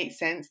doesn't make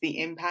sense the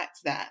impact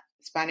that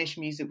Spanish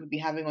music would be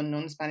having on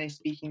non-Spanish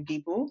speaking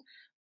people,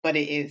 but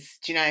it is.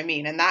 Do you know what I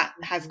mean? And that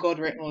has Mhm. God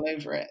written all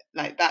over it.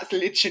 Like that's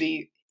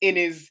literally in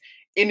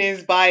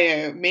his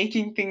bio,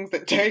 making things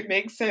that don't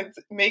make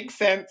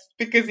sense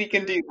because he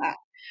can do that.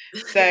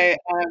 So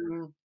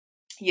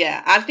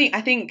yeah, I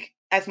think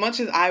as much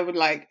as I would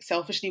like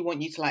selfishly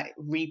want you to like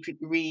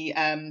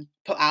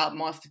put out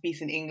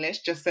Masterpiece in English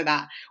just so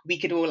that we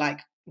could all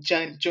like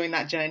join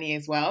that journey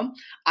as well.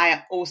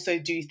 I also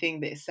do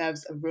think that it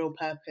serves a real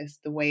purpose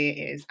the way it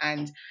is.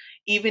 And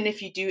even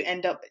if you do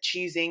end up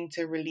choosing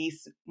to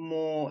release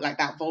more like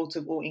that vault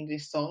of all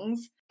English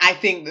songs, I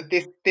think that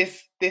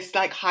this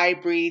like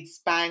hybrid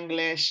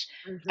Spanglish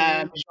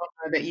Mhm.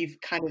 genre that you've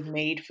kind of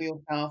made for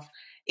yourself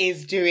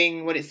is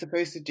doing what it's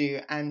supposed to do.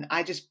 And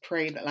I just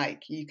pray that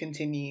like you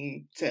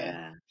continue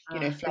to,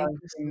 Yeah. Thank flourish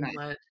you in so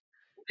much.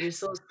 You're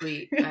so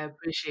sweet. that. I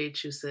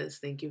appreciate you, sis.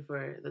 Thank you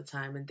for the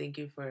time and thank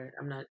you for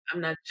I'm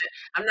not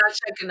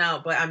checking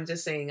out, but I'm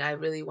just saying I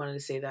really wanted to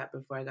say that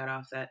before I got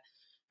off that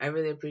I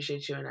really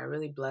appreciate you and I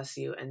really bless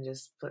you and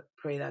just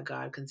pray that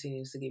God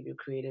continues to give you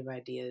creative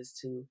ideas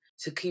to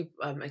keep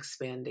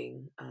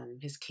expanding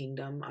his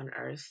kingdom on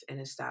earth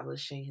and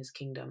establishing his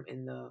kingdom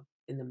in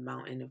the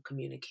mountain of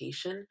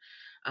communication.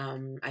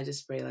 I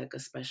just pray like a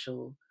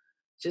special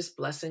just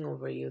blessing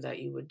over you that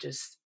you would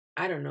just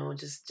I don't know,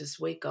 just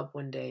wake up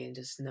one day and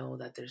just know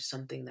that there's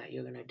something that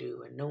you're gonna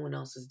do and no one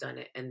else has done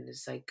it and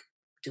it's like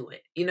do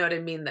it. You know what I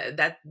mean?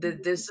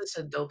 There's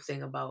such a dope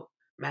thing about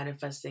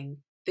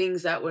manifesting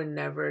things that were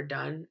never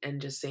done and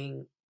just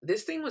saying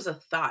this thing was a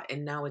thought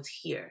and now it's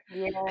here.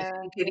 I Yeah,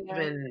 think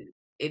yeah.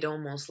 it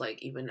almost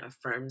like even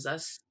affirms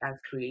us as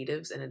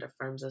creatives and it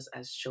affirms us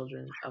as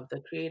children of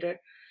the creator,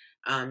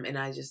 and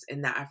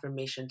and that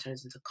affirmation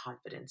turns into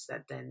confidence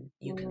that then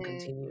you can Mm,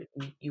 continue.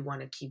 You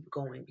want to keep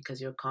going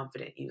because you're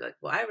confident. You like,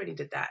 well, I already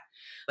did that.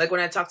 Like when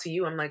I talk to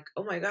you, I'm like,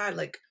 oh my God,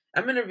 like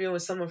I'm interviewing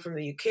with someone from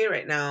the UK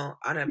right now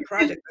on a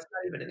project that's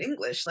not even in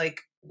English. Like,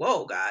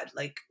 whoa, God,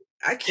 like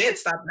I can't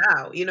stop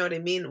now. You know what I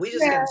mean? We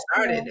just yeah, getting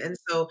yeah. started. And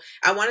so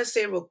I want to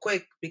say real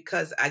quick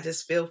because I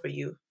just feel for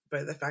you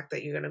for the fact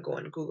that you're gonna go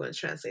on Google and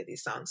translate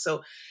these songs.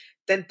 So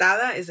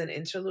Tentada is an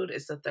interlude.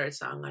 It's the third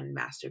song on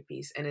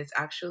Masterpiece, and it's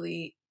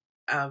actually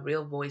a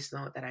real voice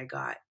note that I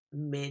got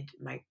mid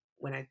my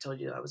when I told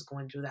you I was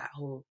going through that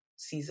whole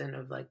season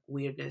of like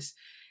weirdness,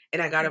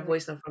 and I got a Mm,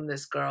 voice note from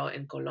this girl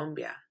in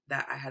Colombia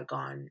that I had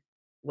gone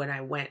when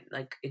I went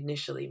like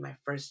initially my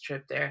first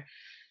trip there.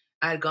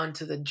 I had gone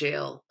to the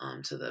jail,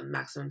 to the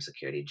maximum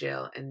security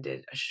jail, and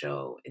did a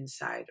show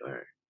inside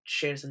or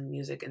share some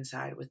music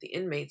inside with the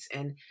inmates.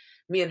 And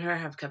me and her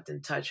have kept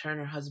in touch. Her and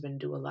her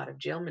husband do a lot of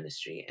jail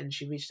ministry, and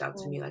she reached out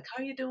to me like,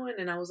 "How you doing?"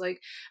 And I was like,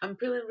 "I'm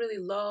feeling really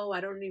low. I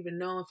don't even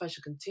know if I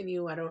should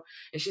continue. I don't."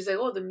 And she's like,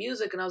 "Oh, the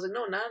music." And I was like,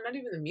 "No, not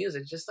even the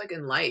music. Just like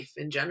in life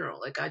in general.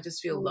 Like I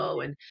just feel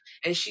low." And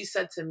she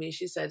said to me,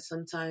 she said,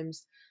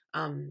 "Sometimes,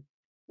 um,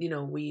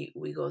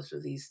 we go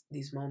through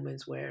these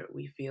moments where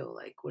we feel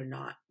like we're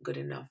not good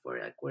enough, or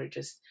like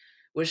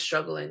we're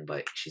struggling,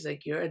 but she's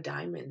like, you're a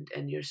diamond,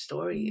 and your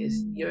story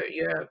is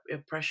you're a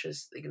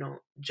precious,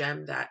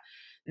 gem that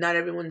not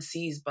everyone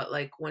sees, but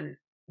like when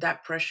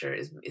that pressure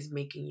is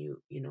making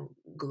you,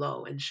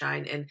 glow and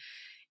shine." And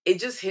it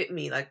just hit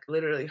me, like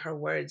literally her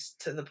words,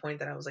 to the point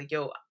that I was like,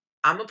 yo,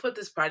 I'm gonna put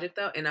this project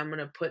out, and I'm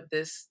gonna put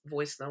this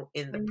voice note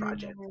in the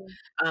project.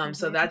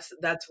 So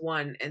that's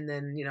one. And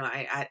then,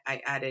 I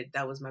added,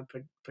 that was my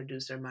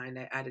producer mind.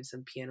 I added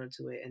some piano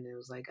to it, and it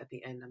was like at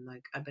the end, I'm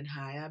like, I've been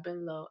high, I've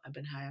been low, I've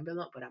been high, I've been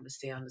low, but I'm gonna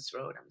stay on this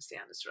road. I'm gonna stay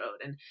on this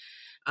road.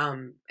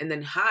 And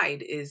then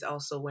hide is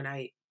also when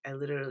I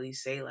literally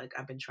say, like,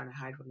 I've been trying to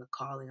hide from the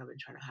calling, I've been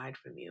trying to hide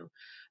from you.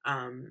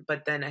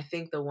 But then I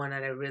think the one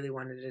that I really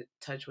wanted to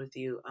touch with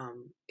you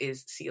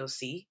is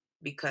COC,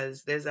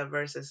 because there's a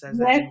verse that says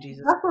that Yes, in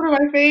Jesus. that's one of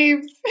my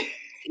faves.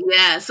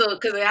 Yeah, so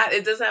because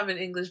it does have an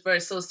English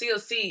verse. So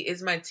COC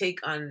is my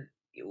take on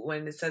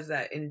when it says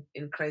that in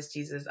Christ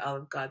Jesus, all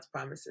of God's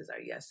promises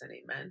are yes and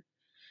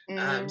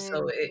amen.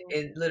 So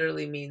it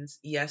literally means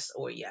yes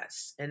or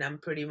yes. And I'm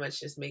pretty much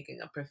just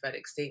making a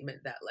prophetic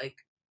statement that, like,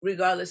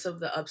 regardless of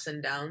the ups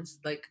and downs,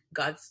 like,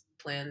 God's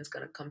plan is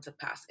going to come to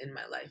pass in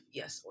my life,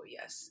 yes or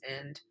yes.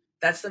 And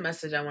that's the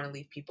message I want to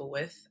leave people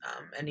with.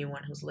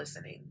 Anyone who's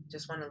listening,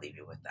 just want to leave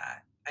you with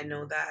that. I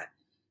know that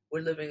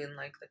we're living in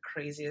like the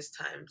craziest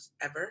times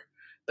ever.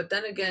 But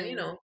then again,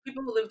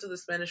 people who lived through the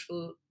Spanish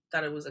flu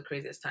thought it was the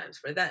craziest times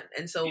for them.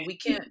 And so we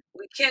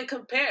can't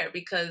compare,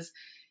 because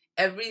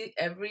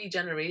every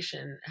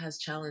generation has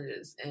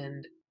challenges,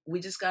 and we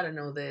just got to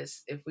know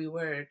this: if we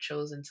were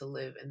chosen to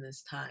live in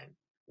this time,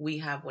 we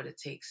have what it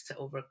takes to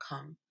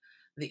overcome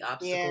the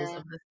obstacles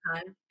of this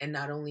time. And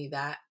not only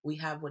that, we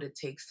have what it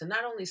takes to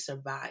not only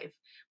survive,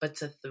 but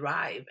to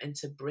thrive and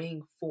to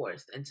bring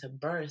forth and to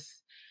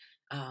birth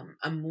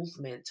a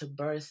movement, to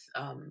birth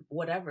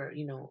whatever,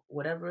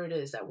 whatever it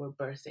is that we're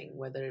birthing,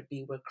 whether it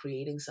be we're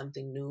creating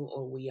something new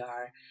or we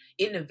are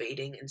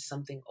innovating in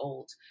something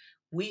old.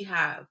 We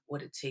have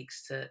what it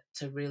takes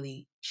to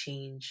really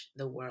change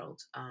the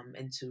world,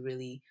 and to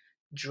really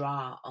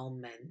draw all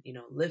men,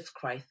 lift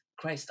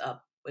Christ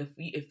up.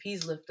 If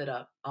he's lifted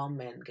up, all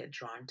men get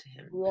drawn to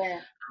him.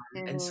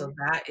 And so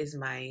that is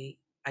my,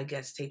 I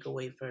guess,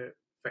 takeaway for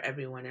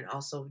everyone, and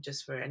also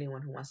just for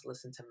anyone who wants to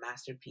listen to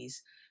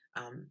Masterpiece.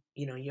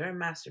 You're a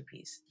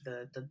masterpiece.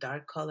 The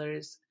dark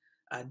colors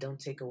don't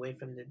take away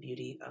from the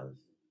beauty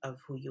of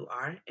who you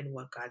are and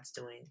what God's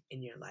doing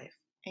in your life.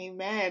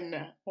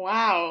 Amen.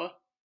 Wow.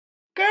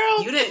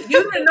 Girl, you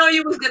didn't know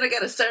you was gonna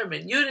get a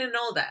sermon. You didn't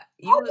know that.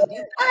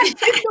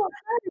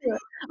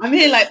 I'm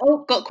here like,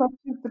 got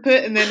questions to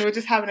put, and then we're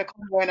just having a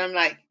convo, and I'm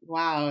like,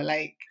 wow,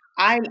 like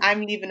I'm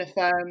leaving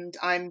affirmed.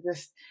 I'm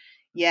just,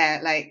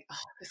 like,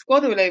 it's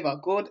God all over.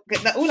 God,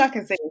 all I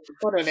can say is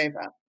God all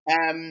over.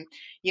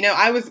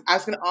 I was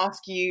going to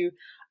ask you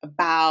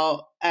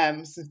about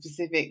some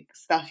specific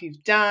stuff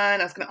you've done.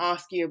 I was going to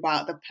ask you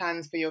about the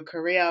plans for your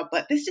career,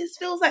 but this just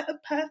feels like the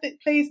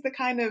perfect place to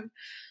kind of,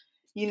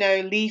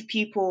 leave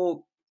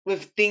people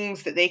with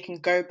things that they can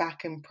go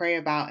back and pray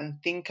about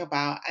and think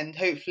about and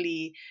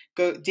hopefully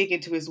go dig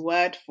into his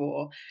word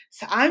for.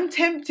 So I'm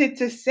tempted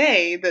to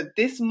say that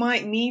this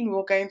might mean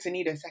we're going to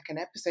need a second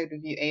episode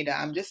with you, Ada.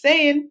 I'm just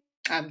saying.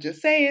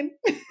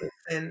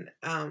 And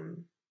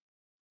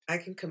I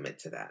can commit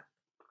to that.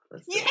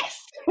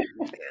 Yes.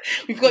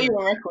 We've got you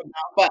on record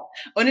now. But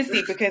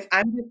honestly, because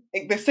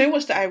there's so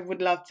much that I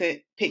would love to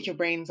pick your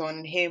brains on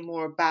and hear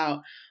more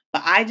about.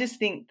 But I just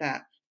think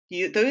that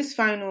those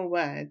final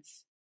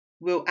words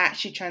will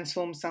actually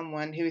transform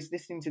someone who is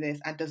listening to this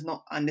and does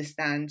not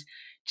understand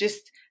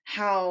just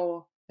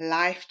how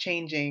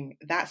life-changing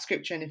that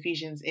scripture in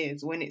Ephesians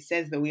is when it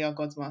says that we are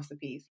God's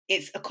masterpiece.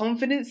 It's a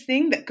confidence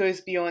thing that goes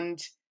beyond,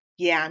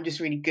 I'm just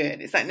really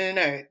good. It's like,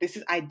 no, this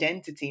is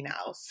identity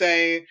now.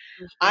 So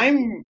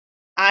I'm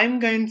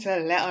going to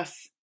let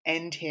us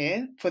end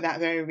here for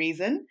that very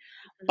reason.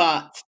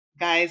 But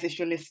guys, if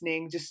you're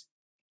listening, just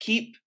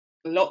keep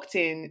locked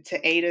in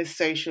to Ada's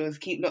socials,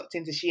 keep locked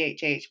into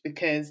SheHH,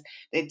 because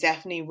there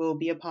definitely will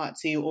be a part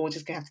 2, or we're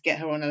just gonna have to get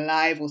her on a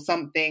live or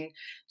something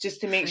just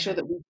to make sure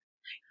that we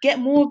get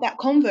more of that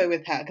convo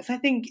with her, because I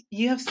think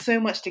you have so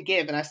much to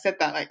give, and I've said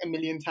that like a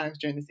million times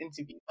during this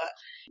interview, but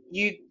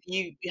you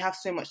have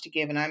so much to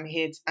give, and I'm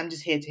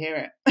just here to hear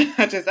it.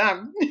 I just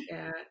am.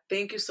 Yeah,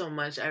 thank you so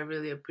much. I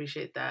really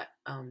appreciate that.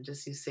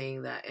 Just you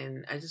saying that.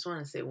 And I just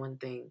want to say one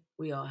thing: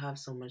 we all have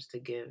so much to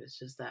give. It's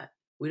just that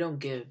we don't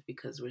give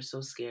because we're so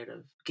scared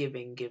of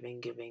giving,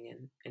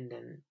 and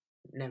then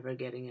never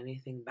getting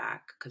anything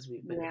back because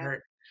we've been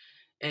hurt.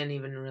 And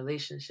even in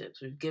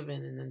relationships, we've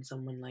given, and then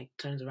someone like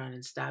turns around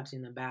and stabs you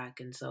in the back.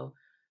 And so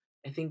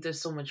I think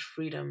there's so much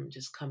freedom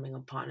just coming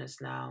upon us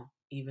now,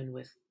 even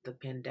with the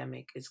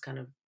pandemic. It's kind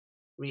of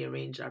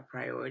rearranged our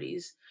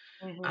priorities.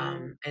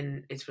 Mm-hmm.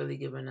 And it's really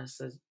given us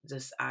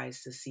this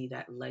eyes to see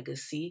that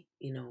legacy.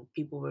 You know,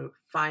 people were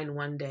fine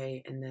one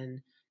day and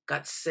then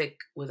got sick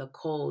with a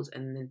cold,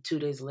 and then 2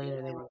 days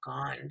later they were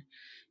gone.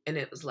 And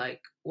it was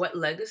like, what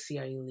legacy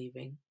are you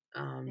leaving?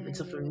 And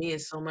so for me,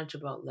 it's so much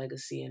about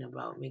legacy and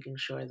about making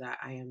sure that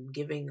I am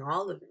giving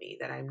all of me,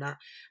 that I'm not,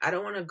 I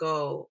don't want to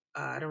go,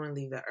 I don't want to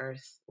leave the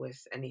earth with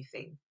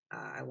anything.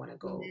 I want to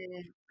go,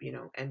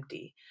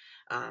 empty,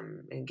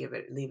 and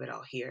leave it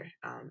all here.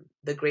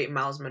 The great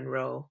Miles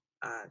Monroe,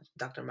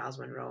 Dr. Miles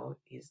Monroe,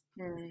 he's,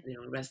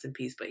 rest in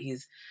peace, but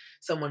he's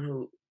someone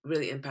who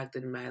really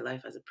impacted my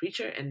life as a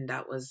preacher. And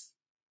that was,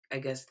 I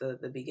guess,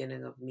 the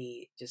beginning of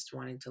me just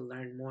wanting to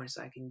learn more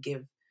so I can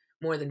give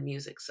more than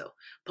music. So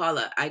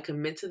Paula, I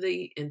commit to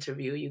the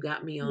interview. You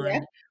got me Yeah.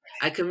 on.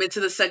 I commit to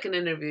the second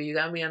interview. You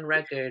got me on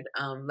record.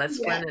 Let's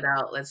Yeah. plan it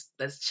out.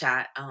 Let's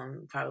chat.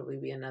 Probably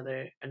be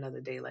another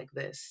day like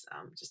this.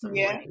 Just a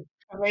Yeah. morning.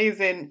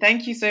 Amazing.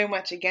 Thank you so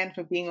much again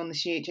for being on the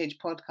SheHH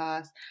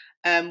podcast.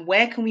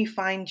 Where can we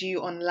find you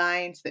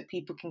online so that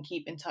people can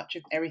keep in touch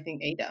with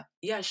everything Ada?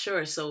 Yeah,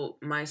 sure. So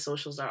my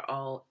socials are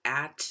all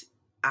at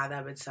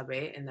Ada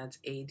Betsabe, and that's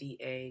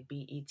ADABETSABE,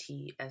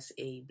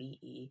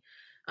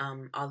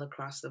 all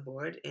across the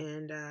board.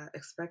 And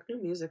expect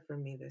new music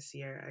from me this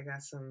year. I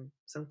got some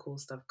cool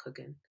stuff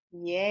cooking.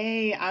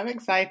 Yay, I'm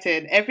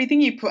excited.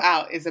 Everything you put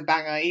out is a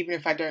banger, even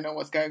if I don't know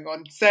what's going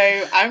on. So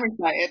I'm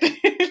excited.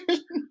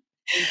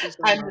 Thank you so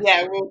And much.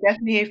 yeah, we'll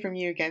definitely hear from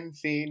you again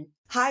soon.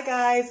 Hi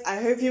guys,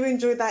 I hope you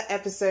enjoyed that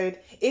episode.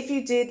 If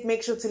you did,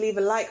 make sure to leave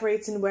a like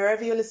rating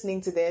wherever you're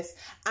listening to this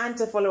and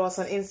to follow us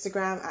on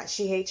Instagram at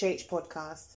SheHH Podcast.